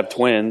since I have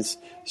twins,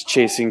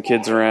 chasing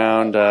kids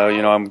around.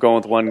 I'm going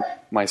with one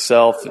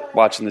myself,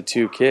 watching the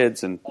two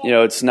kids, and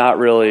it's not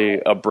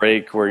really a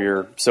break where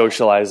you're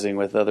socializing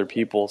with other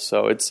people.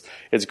 So it's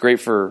great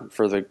for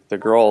the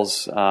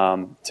girls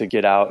to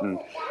get out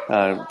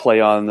and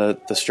play on the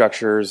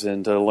structures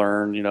and to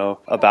learn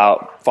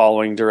about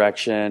following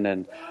direction,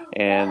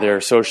 and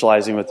they're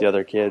socializing with the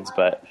other kids.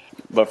 But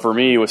for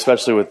me,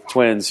 especially with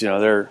twins,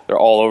 they're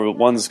all over.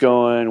 One's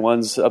going,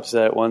 one's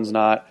upset, one's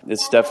not.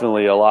 It's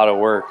definitely a lot of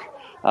work.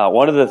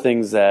 One of the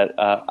things that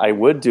I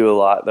would do a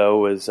lot, though,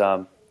 was,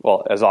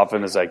 as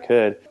often as I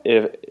could,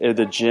 if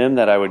the gym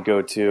that I would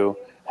go to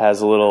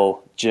has a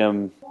little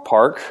gym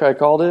park, I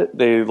called it.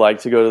 They like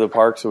to go to the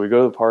park, so we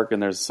go to the park,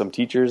 and there's some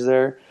teachers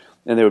there,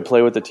 and they would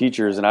play with the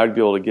teachers, and I would be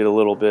able to get a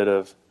little bit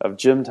of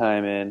gym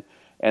time in,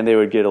 and they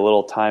would get a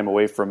little time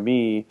away from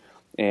me,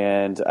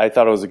 and I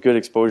thought it was a good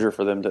exposure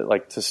for them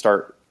to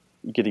start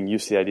getting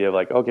used to the idea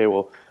of okay,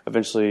 well,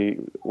 eventually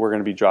we're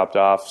going to be dropped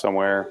off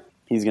somewhere.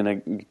 He's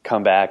going to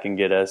come back and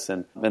get us.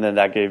 And then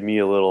that gave me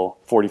a little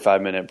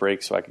 45-minute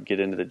break so I could get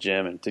into the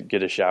gym and to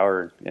get a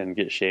shower and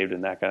get shaved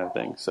and that kind of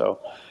thing. So,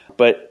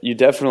 but you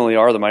definitely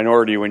are the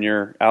minority when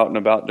you're out and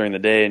about during the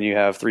day and you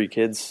have 3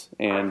 kids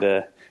and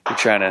you're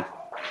trying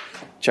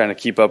to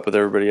keep up with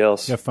everybody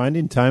else. Yeah,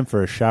 finding time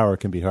for a shower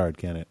can be hard,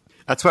 can't it?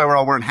 That's why we're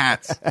all wearing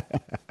hats.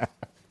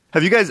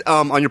 Have you guys,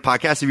 on your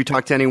podcast, have you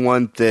talked to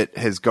anyone that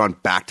has gone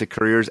back to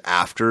careers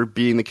after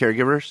being the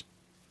caregivers?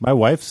 My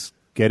wife's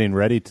getting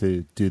ready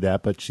to do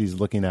that, but she's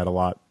looking at a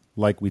lot,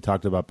 like we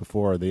talked about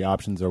before, the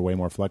options are way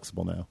more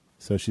flexible now.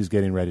 So she's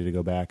getting ready to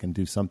go back and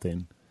do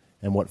something,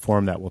 and what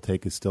form that will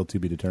take is still to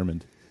be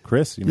determined.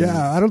 Chris?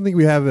 I don't think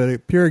we have a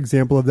pure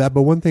example of that,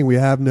 but one thing we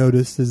have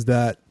noticed is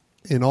that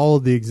in all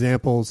of the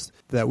examples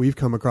that we've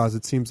come across,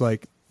 it seems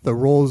like the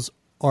roles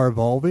are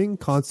evolving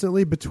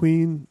constantly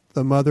between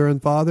the mother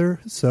and father.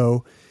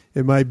 So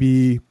it might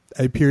be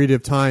a period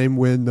of time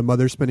when the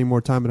mother's spending more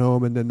time at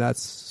home and then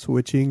that's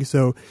switching.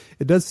 So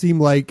it does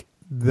seem like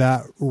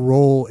that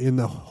role in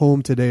the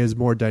home today is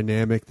more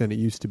dynamic than it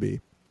used to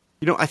be.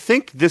 I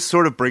think this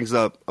sort of brings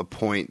up a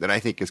point that I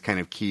think is kind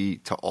of key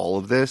to all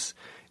of this,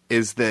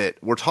 is that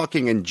we're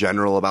talking in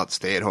general about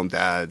stay-at-home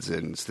dads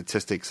and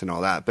statistics and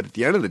all that. But at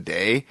the end of the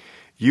day,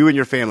 you and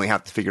your family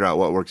have to figure out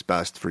what works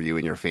best for you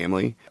and your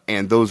family.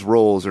 And those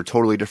roles are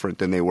totally different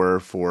than they were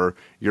for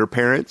your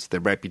parents. They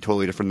might be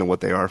totally different than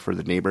what they are for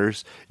the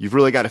neighbors. You've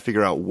really got to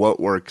figure out what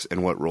works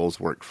and what roles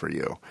work for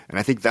you. And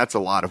I think that's a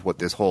lot of what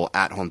this whole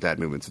at-home dad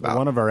movement's about.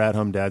 One of our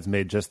at-home dads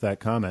made just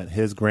that comment.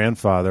 His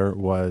grandfather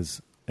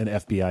was an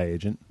FBI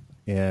agent,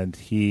 and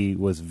he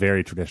was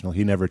very traditional.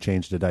 He never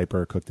changed a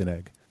diaper or cooked an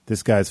egg.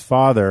 This guy's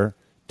father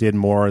did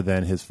more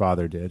than his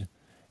father did.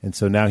 And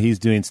so now he's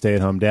doing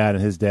stay-at-home dad,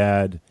 and his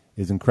dad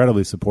is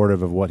incredibly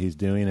supportive of what he's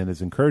doing and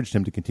has encouraged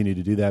him to continue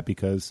to do that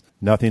because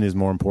nothing is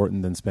more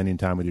important than spending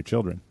time with your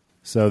children.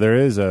 So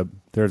there's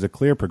a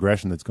clear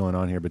progression that's going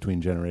on here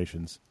between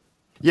generations.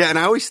 Yeah, and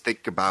I always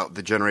think about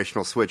the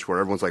generational switch where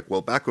everyone's like,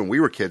 well, back when we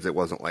were kids, it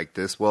wasn't like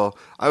this. Well,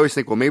 I always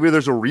think, well, maybe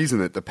there's a reason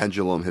that the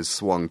pendulum has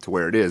swung to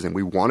where it is, and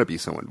we want to be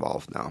so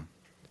involved now.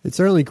 It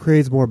certainly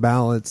creates more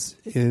balance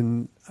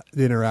in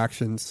the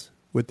interactions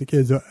with the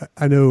kids.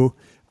 I know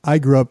I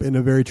grew up in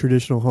a very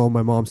traditional home.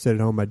 My mom stayed at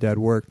home. My dad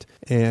worked.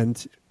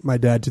 And my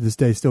dad to this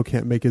day still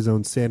can't make his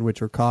own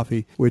sandwich or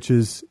coffee, which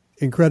is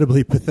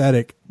incredibly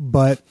pathetic.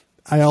 But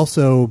I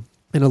also,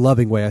 in a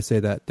loving way, I say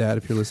that, Dad,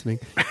 if you're listening.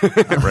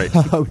 Right.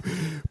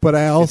 But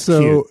I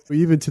also,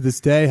 even to this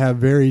day, have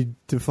very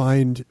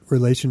defined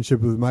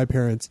relationship with my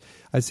parents.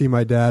 I see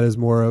my dad as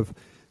more of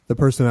the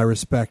person I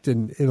respect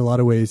and in a lot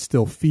of ways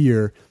still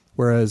fear,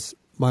 whereas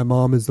my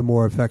mom is the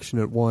more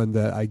affectionate one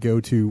that I go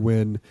to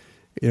when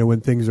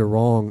things are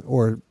wrong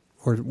or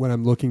when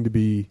I'm looking to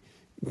be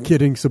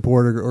getting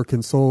support or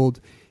consoled.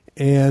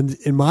 And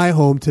in my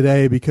home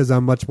today, because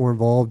I'm much more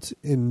involved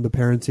in the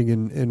parenting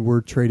and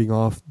we're trading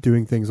off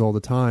doing things all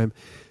the time,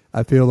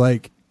 I feel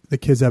like the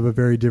kids have a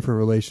very different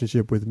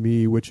relationship with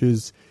me, which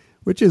is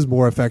which is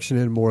more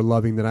affectionate and more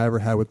loving than I ever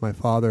had with my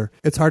father.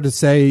 It's hard to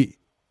say,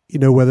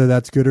 whether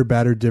that's good or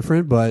bad or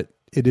different, but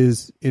it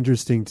is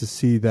interesting to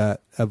see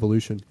that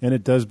evolution. And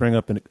it does bring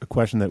up a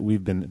question that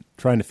we've been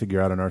trying to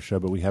figure out on our show,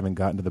 but we haven't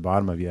gotten to the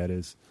bottom of yet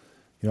is,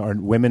 are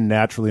women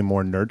naturally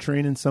more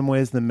nurturing in some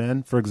ways than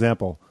men? For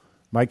example,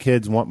 my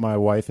kids want my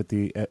wife at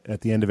the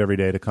end of every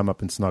day to come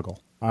up and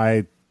snuggle.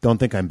 I don't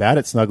think I'm bad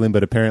at snuggling,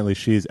 but apparently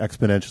she's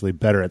exponentially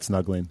better at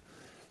snuggling.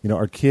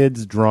 Are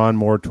kids drawn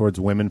more towards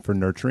women for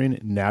nurturing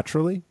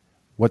naturally?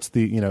 What's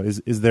the,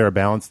 is there a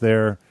balance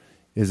there?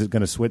 Is it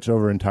going to switch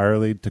over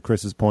entirely to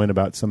Chris's point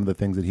about some of the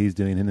things that he's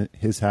doing in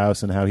his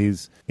house and how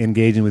he's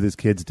engaging with his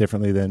kids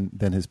differently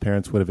than his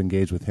parents would have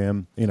engaged with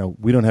him?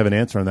 We don't have an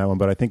answer on that one,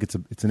 but I think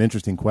it's an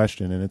interesting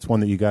question, and it's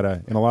one that you got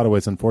to, in a lot of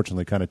ways,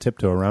 unfortunately, kind of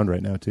tiptoe around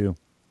right now, too.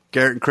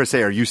 Garrett and Chris,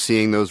 are you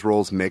seeing those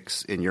roles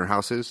mix in your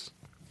houses?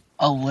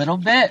 A little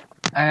bit.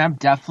 I'm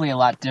definitely a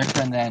lot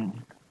different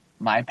than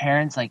my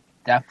parents,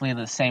 definitely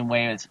the same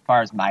way as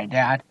far as my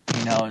dad,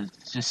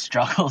 just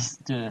struggles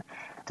to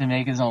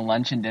make his own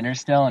lunch and dinner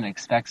still and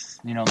expects,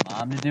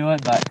 mom to do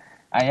it. But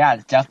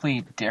it's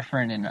definitely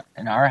different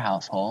in our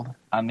household.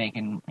 I'm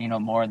making,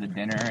 more of the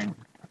dinner and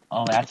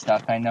all that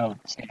stuff. I know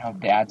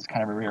dad's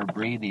kind of a rare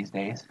breed these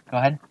days. Go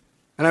ahead.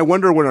 And I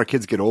wonder when our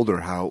kids get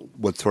older, how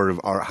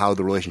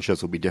the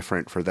relationships will be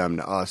different for them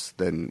to us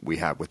than we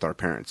have with our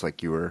parents.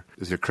 Like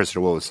Chris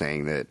or Will was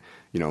saying that,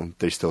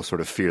 they still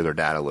sort of fear their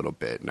dad a little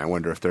bit. And I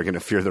wonder if they're going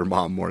to fear their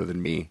mom more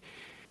than me.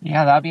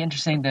 Yeah, that'd be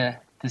interesting to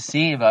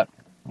see. But,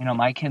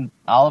 my kid,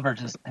 Oliver,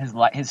 just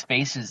his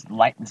face just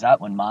lightens up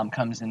when mom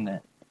comes in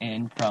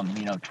from,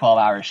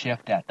 12-hour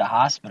shift at the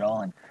hospital.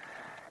 And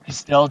he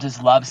still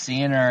just loves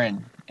seeing her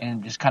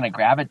and just kind of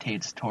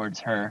gravitates towards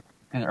her.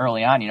 Because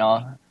early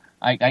on,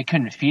 I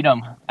couldn't feed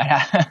him.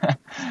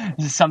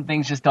 Some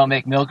things just don't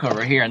make milk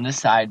over here on this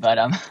side, but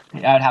I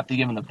would have to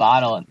give him the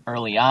bottle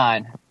early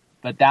on.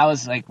 But that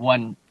was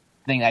one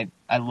thing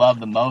I loved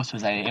the most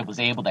was I was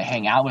able to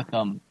hang out with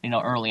him,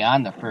 early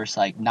on the first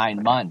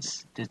 9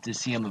 months to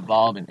see him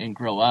evolve and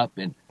grow up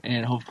and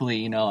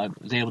hopefully, I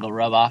was able to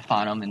rub off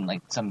on him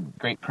and some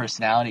great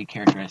personality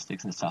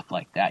characteristics and stuff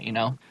like that,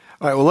 All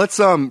right, well, let's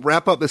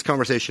wrap up this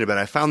conversation a bit.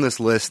 I found this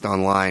list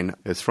online.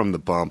 It's from The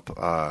Bump.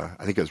 I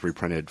think it was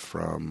reprinted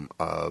from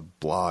a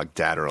blog,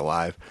 Dad or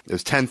Alive.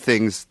 There's 10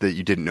 things that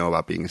you didn't know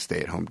about being a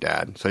stay-at-home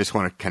dad. So I just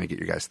want to kind of get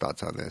your guys'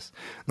 thoughts on this.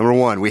 Number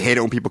 1, we hate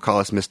it when people call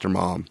us Mr.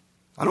 Mom.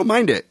 I don't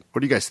mind it.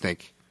 What do you guys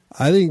think?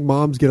 I think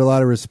moms get a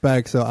lot of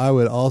respect, so I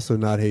would also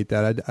not hate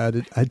that.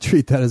 I'd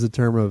treat that as a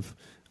term of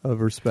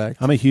respect.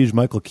 I'm a huge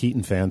Michael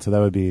Keaton fan, so that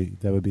would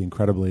be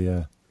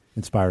incredibly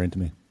inspiring to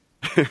me.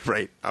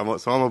 Right.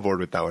 So I'm aboard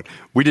with that one.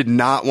 We did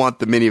not want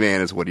the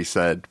minivan is what he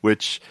said,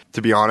 which,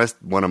 to be honest,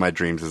 one of my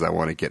dreams is I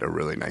want to get a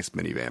really nice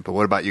minivan. But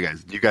what about you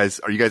guys?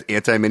 Are you guys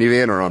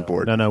anti-minivan or on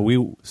board? No.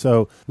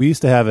 We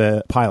used to have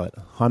a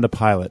Honda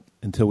Pilot,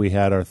 until we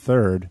had our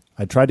third.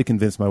 I tried to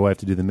convince my wife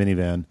to do the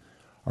minivan.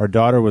 Our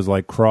daughter was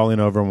crawling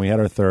over when we had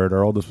our third.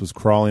 Our oldest was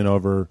crawling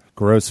over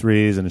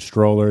groceries and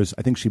strollers.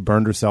 I think she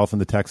burned herself in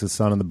the Texas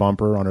sun on the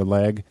bumper on her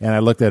leg. And I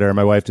looked at her, and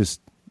my wife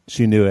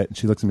she knew it. And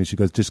she looks at me, she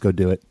goes, "Just go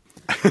do it."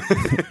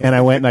 And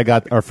I went and I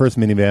got our first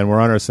minivan.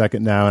 We're on our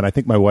second now. And I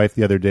think my wife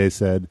the other day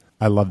said,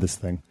 "I love this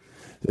thing.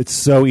 It's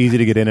so easy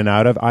to get in and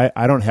out of."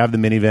 I don't have the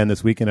minivan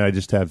this weekend. I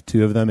just have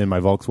 2 of them in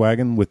my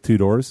Volkswagen with 2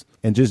 doors.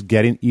 And just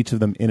getting each of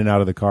them in and out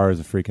of the car is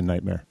a freaking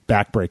nightmare.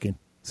 Backbreaking.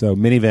 So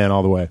minivan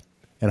all the way.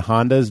 And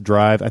Hondas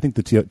drive, I think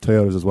the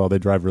Toyotas as well, they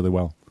drive really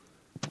well.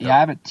 Yeah, I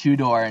have a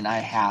 2-door and I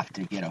have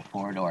to get a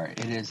 4-door.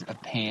 It is a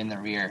pain in the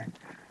rear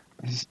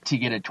to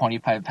get a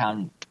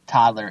 25-pound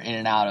toddler in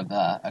and out of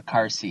a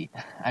car seat.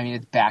 I mean,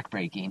 it's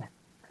backbreaking.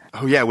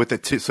 Oh, yeah, with the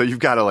 2. So you've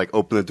got to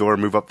open the door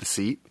and move up the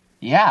seat?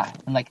 Yeah,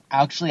 and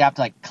actually have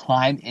to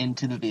climb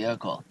into the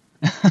vehicle.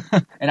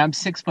 And I'm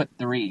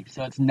 6'3",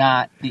 so it's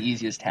not the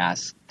easiest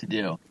task to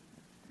do.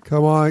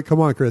 Come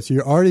on, Chris.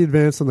 You're already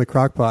advanced on the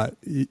crock pot.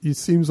 It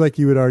seems like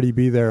you would already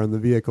be there on the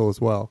vehicle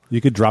as well. You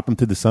could drop them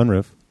through the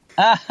sunroof.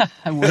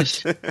 I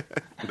wish.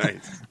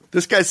 Nice.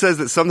 This guy says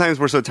that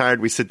sometimes we're so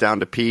tired we sit down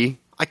to pee.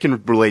 I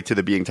can relate to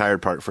the being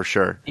tired part for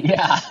sure.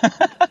 Yeah.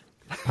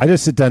 I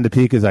just sit down to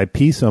pee because I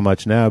pee so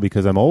much now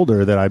because I'm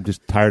older that I'm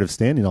just tired of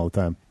standing all the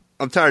time.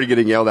 I'm tired of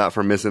getting yelled at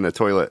for missing the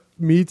toilet.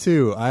 Me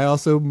too. I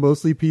also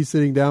mostly pee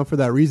sitting down for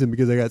that reason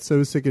because I got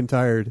so sick and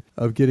tired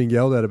of getting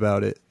yelled at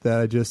about it that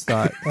I just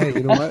thought, hey,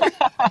 you know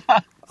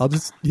what? I'll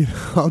just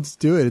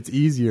do it. It's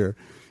easier.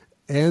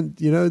 And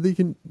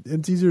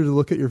it's easier to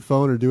look at your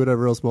phone or do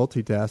whatever else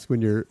multitask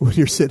when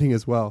you're sitting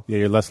as well. Yeah,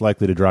 you're less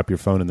likely to drop your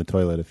phone in the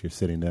toilet if you're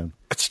sitting down.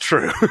 That's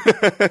true.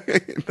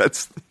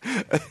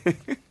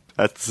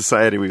 That's the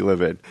society we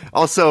live in.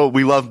 Also,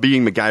 we love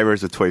being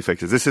MacGyvers with toy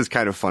fixes. This is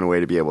kind of a fun way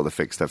to be able to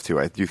fix stuff, too.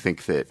 I do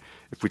think that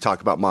if we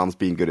talk about moms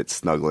being good at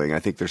snuggling, I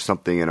think there's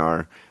something in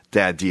our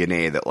dad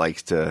DNA that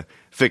likes to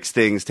fix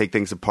things, take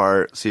things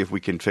apart, see if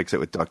we can fix it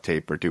with duct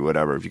tape or do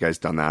whatever. Have you guys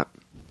done that?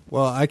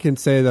 Well, I can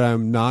say that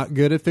I'm not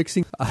good at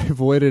fixing. I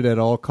avoid it at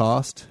all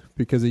cost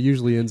because it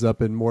usually ends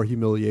up in more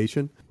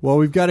humiliation. Well,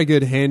 we've got a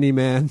good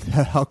handyman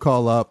that I'll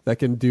call up that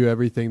can do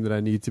everything that I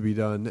need to be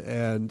done.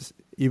 And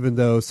even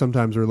though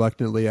sometimes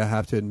reluctantly I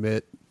have to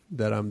admit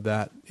that I'm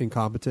that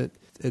incompetent,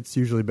 it's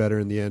usually better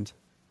in the end.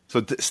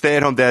 So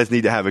stay-at-home dads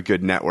need to have a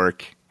good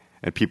network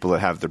and people that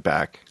have their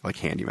back, like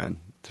handymen,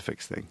 to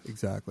fix things.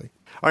 Exactly.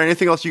 All right,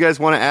 anything else you guys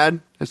want to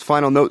add as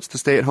final notes to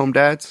stay-at-home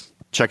dads?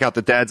 Check out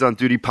the Dads on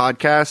Duty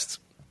podcast.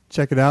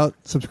 Check it out.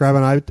 Subscribe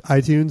on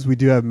iTunes. We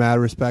do have mad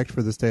respect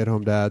for the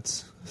stay-at-home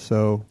dads.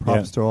 So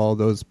props to all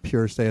those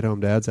pure stay-at-home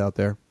dads out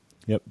there.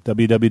 Yep.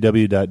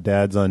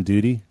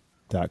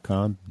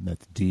 www.dadsonduty.com.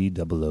 That's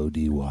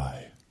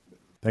DOODY.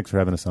 Thanks for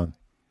having us on.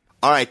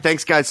 All right.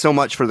 Thanks, guys, so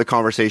much for the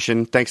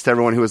conversation. Thanks to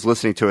everyone who was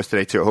listening to us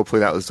today, too. Hopefully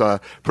that was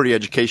pretty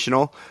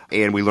educational,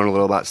 and we learned a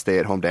little about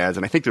stay-at-home dads.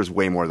 And I think there's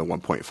way more than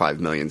 1.5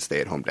 million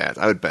stay-at-home dads.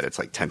 I would bet it's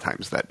like 10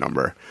 times that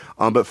number.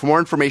 But for more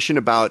information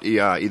about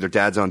either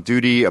Dads on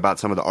Duty, about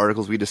some of the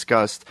articles we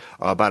discussed,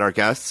 about our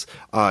guests,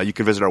 you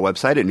can visit our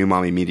website at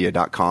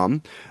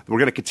newmommymedia.com. We're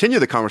going to continue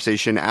the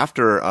conversation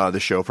after the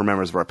show for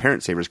members of our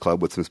Parent Savers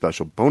Club with some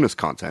special bonus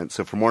content.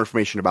 So for more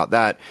information about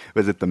that,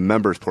 visit the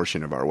members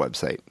portion of our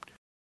website.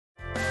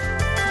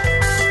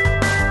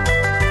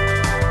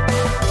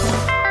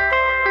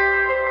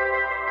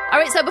 All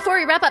right, so before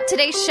we wrap up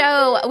today's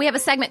show, we have a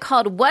segment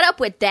called What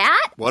Up With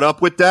That? What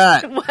up with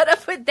that? What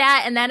Up With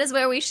That? And that is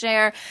where we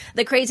share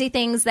the crazy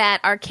things that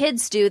our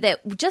kids do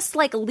that just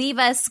like leave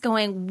us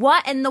going,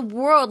 what in the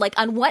world? Like,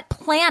 on what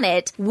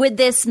planet would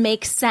this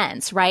make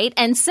sense, right?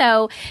 And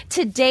so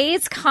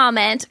today's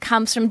comment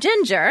comes from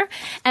Ginger.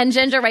 And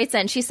Ginger writes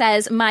in, she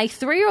says, my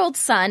 3-year-old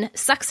son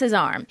sucks his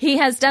arm. He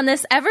has done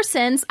this ever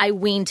since I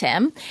weaned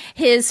him.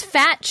 His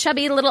fat,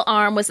 chubby little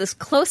arm was the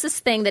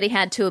closest thing that he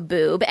had to a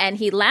boob, and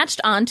he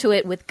latched onto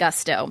it with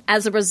gusto.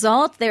 As a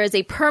result, there is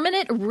a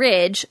permanent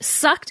ridge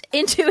sucked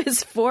into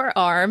his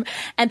forearm,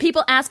 and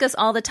people ask us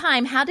all the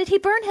time, how did he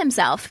burn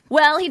himself?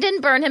 Well, he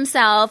didn't burn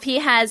himself. He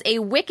has a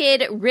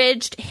wicked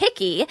ridged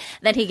hickey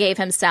that he gave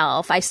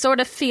himself. I sort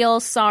of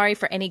feel sorry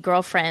for any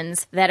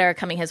girlfriends that are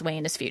coming his way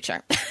in his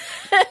future.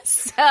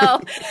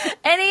 So,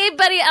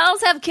 anybody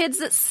else have kids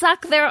that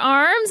suck their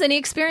arms? Any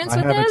experience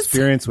with this? I have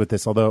experience with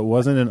this, although it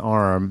wasn't an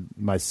arm.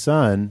 My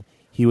son,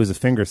 he was a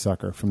finger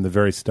sucker from the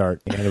very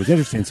start. And it was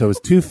interesting. So it was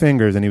 2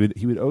 fingers, and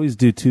he would always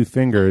do 2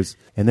 fingers.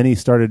 And then he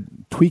started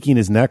tweaking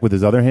his neck with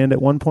his other hand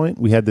at one point.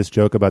 We had this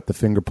joke about the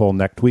finger pull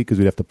neck tweak because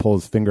we'd have to pull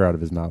his finger out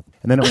of his mouth.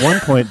 And then at one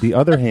point, the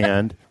other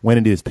hand went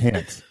into his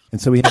pants. And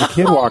so we had a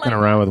kid walking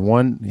around with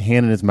one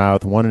hand in his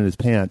mouth, one in his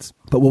pants.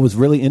 But what was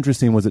really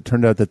interesting was it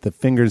turned out that the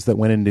fingers that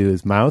went into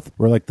his mouth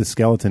were like the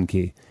skeleton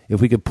key. If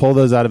we could pull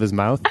those out of his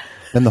mouth,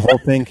 then the whole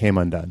thing came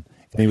undone.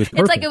 And he was perfect.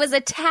 It's like it was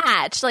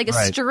attached, like a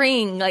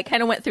string, like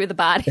kind of went through the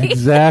body.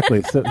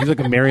 Exactly. So he's like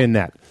a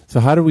marionette.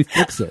 So how do we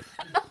fix it?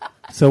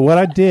 So what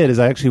I did is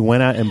I actually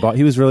went out and bought,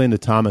 he was really into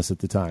Thomas at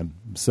the time.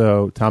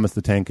 So Thomas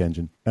the Tank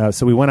Engine.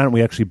 So we went out and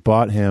we actually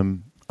bought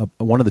him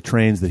one of the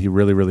trains that he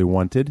really, really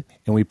wanted.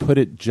 And we put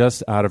it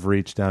just out of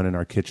reach down in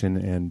our kitchen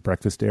and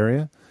breakfast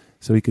area.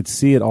 So he could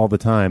see it all the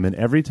time. And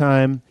every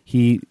time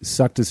he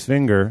sucked his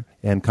finger,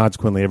 and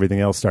consequently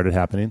everything else started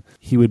happening,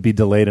 he would be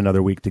delayed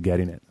another week to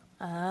getting it.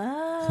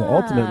 So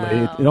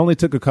ultimately, it only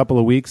took a couple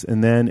of weeks,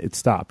 and then it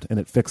stopped, and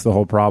it fixed the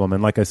whole problem.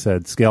 And like I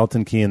said,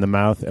 skeleton key in the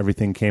mouth,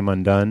 everything came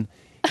undone.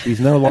 He's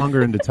no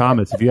longer into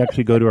Thomas. If you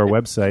actually go to our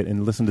website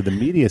and listen to the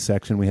media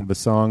section, we have a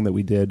song that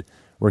we did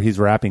where he's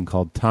rapping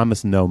called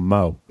Thomas No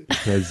Mo,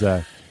 because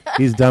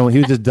he's done. He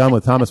was just done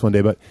with Thomas one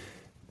day. But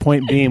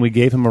point being, we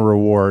gave him a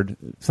reward,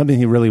 something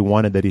he really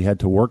wanted that he had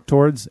to work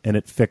towards, and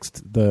it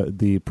fixed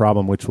the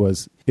problem, which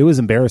was, it was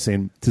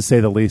embarrassing, to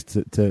say the least,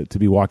 to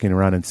be walking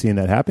around and seeing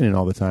that happening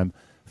all the time.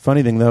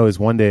 Funny thing, though, is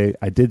one day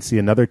I did see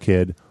another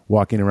kid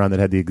walking around that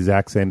had the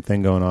exact same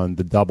thing going on,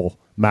 the double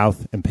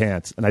mouth and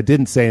pants. And I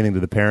didn't say anything to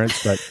the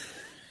parents, but,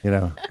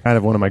 kind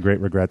of one of my great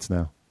regrets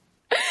now.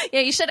 Yeah,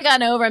 you should have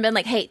gone over and been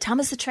like, hey,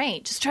 Thomas the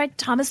Train. Just try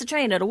Thomas the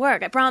Train. It'll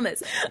work. I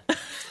promise.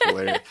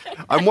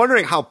 I'm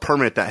wondering how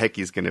permanent that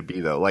hickey's going to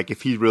be, though. Like,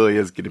 if he really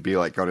is going to be,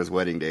 like, on his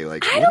wedding day.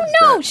 Like, I don't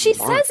know. She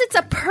says it's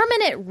a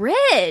permanent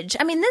ridge.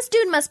 I mean, this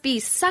dude must be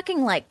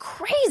sucking like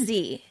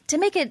crazy to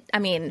make it. I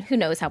mean, who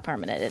knows how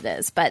permanent it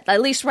is. But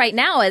at least right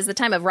now, as the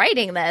time of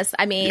writing this,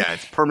 I mean. Yeah,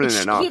 it's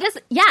permanent enough.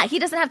 He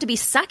doesn't have to be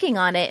sucking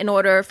on it in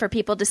order for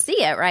people to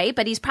see it, right?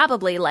 But he's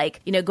probably, like,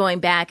 going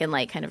back and,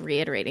 like, kind of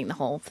reiterating the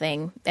whole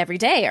thing every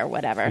day or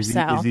whatever. Is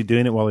he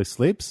doing it while he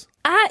sleeps?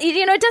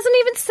 It doesn't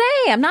even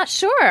say. I'm not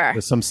sure.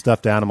 There's some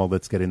stuffed animal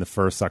that's getting the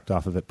fur sucked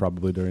off of it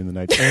probably during the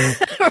night.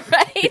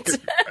 Right?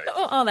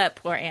 Oh, that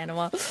poor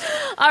animal.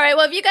 All right.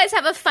 Well, if you guys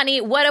have a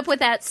funny What Up With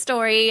That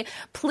story,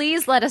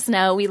 please let us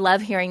know. We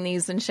love hearing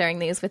these and sharing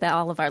these with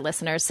all of our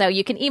listeners. So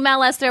you can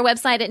email us through our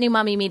website at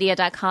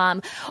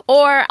newmommymedia.com,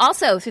 or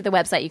also through the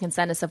website, you can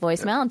send us a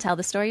voicemail and tell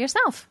the story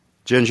yourself.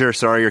 Ginger,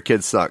 sorry your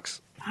kid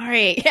sucks. All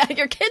right. Yeah,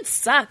 your kid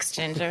sucks,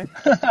 Ginger.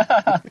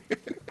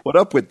 What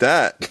up with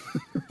that?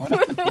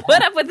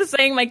 What up with the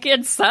saying my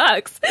kid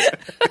sucks?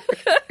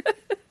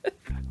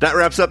 That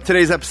wraps up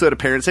today's episode of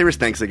Parent Savers.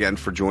 Thanks again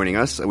for joining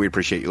us. We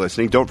appreciate you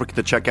listening. Don't forget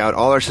to check out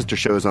all our sister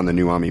shows on the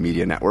New Mommy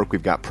Media Network.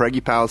 We've got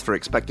Preggy Pals for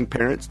expecting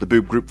parents, the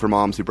Boob Group for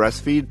moms who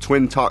breastfeed,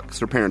 Twin Talks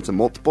for parents and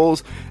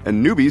multiples,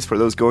 and Newbies for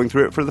those going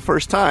through it for the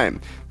first time.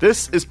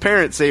 This is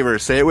Parent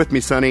Savers. Say it with me,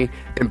 Sonny.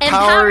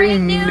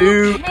 Empowering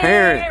new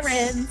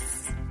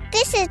parents.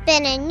 This has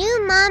been a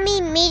New Mommy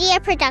Media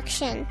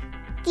production.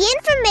 The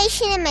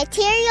information and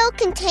material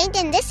contained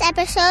in this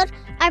episode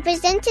are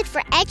presented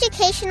for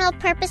educational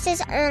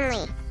purposes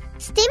only.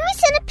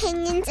 Statements and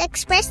opinions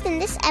expressed in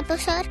this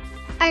episode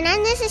are not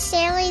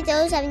necessarily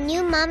those of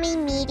New Mommy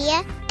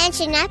Media and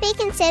should not be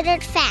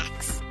considered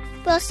facts.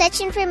 While such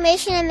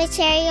information and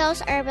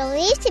materials are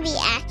believed to be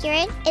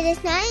accurate, it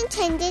is not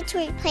intended to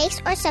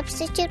replace or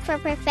substitute for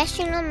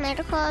professional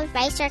medical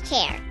advice or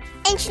care,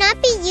 and should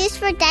not be used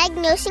for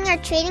diagnosing or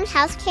treating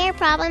healthcare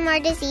problem or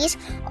disease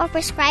or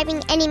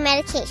prescribing any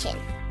medication.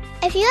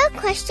 If you have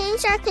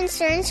questions or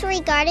concerns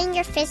regarding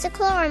your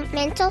physical or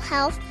mental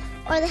health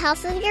or the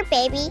health of your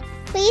baby,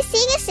 please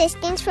seek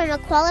assistance from a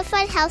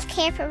qualified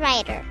healthcare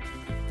provider.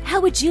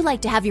 How would you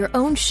like to have your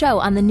own show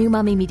on the New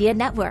Mommy Media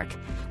Network?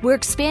 We're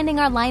expanding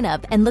our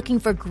lineup and looking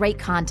for great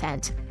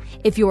content.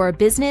 If you're a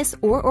business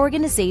or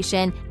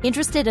organization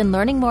interested in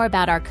learning more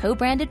about our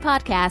co-branded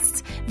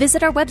podcasts,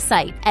 visit our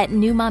website at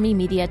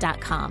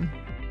newmommymedia.com.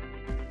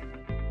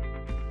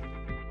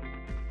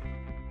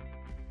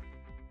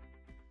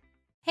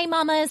 Hey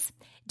mamas,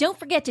 don't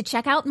forget to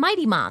check out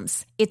Mighty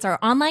Moms. It's our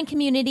online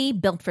community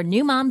built for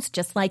new moms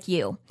just like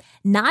you.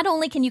 Not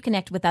only can you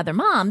connect with other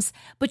moms,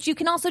 but you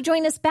can also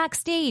join us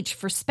backstage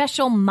for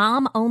special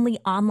mom-only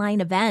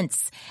online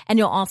events. And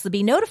you'll also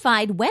be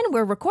notified when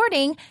we're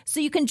recording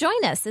so you can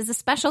join us as a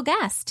special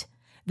guest.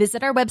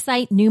 Visit our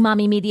website,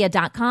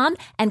 newmommymedia.com,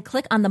 and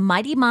click on the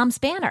Mighty Moms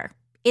banner.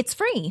 It's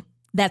free.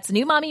 That's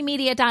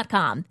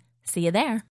newmommymedia.com. See you there.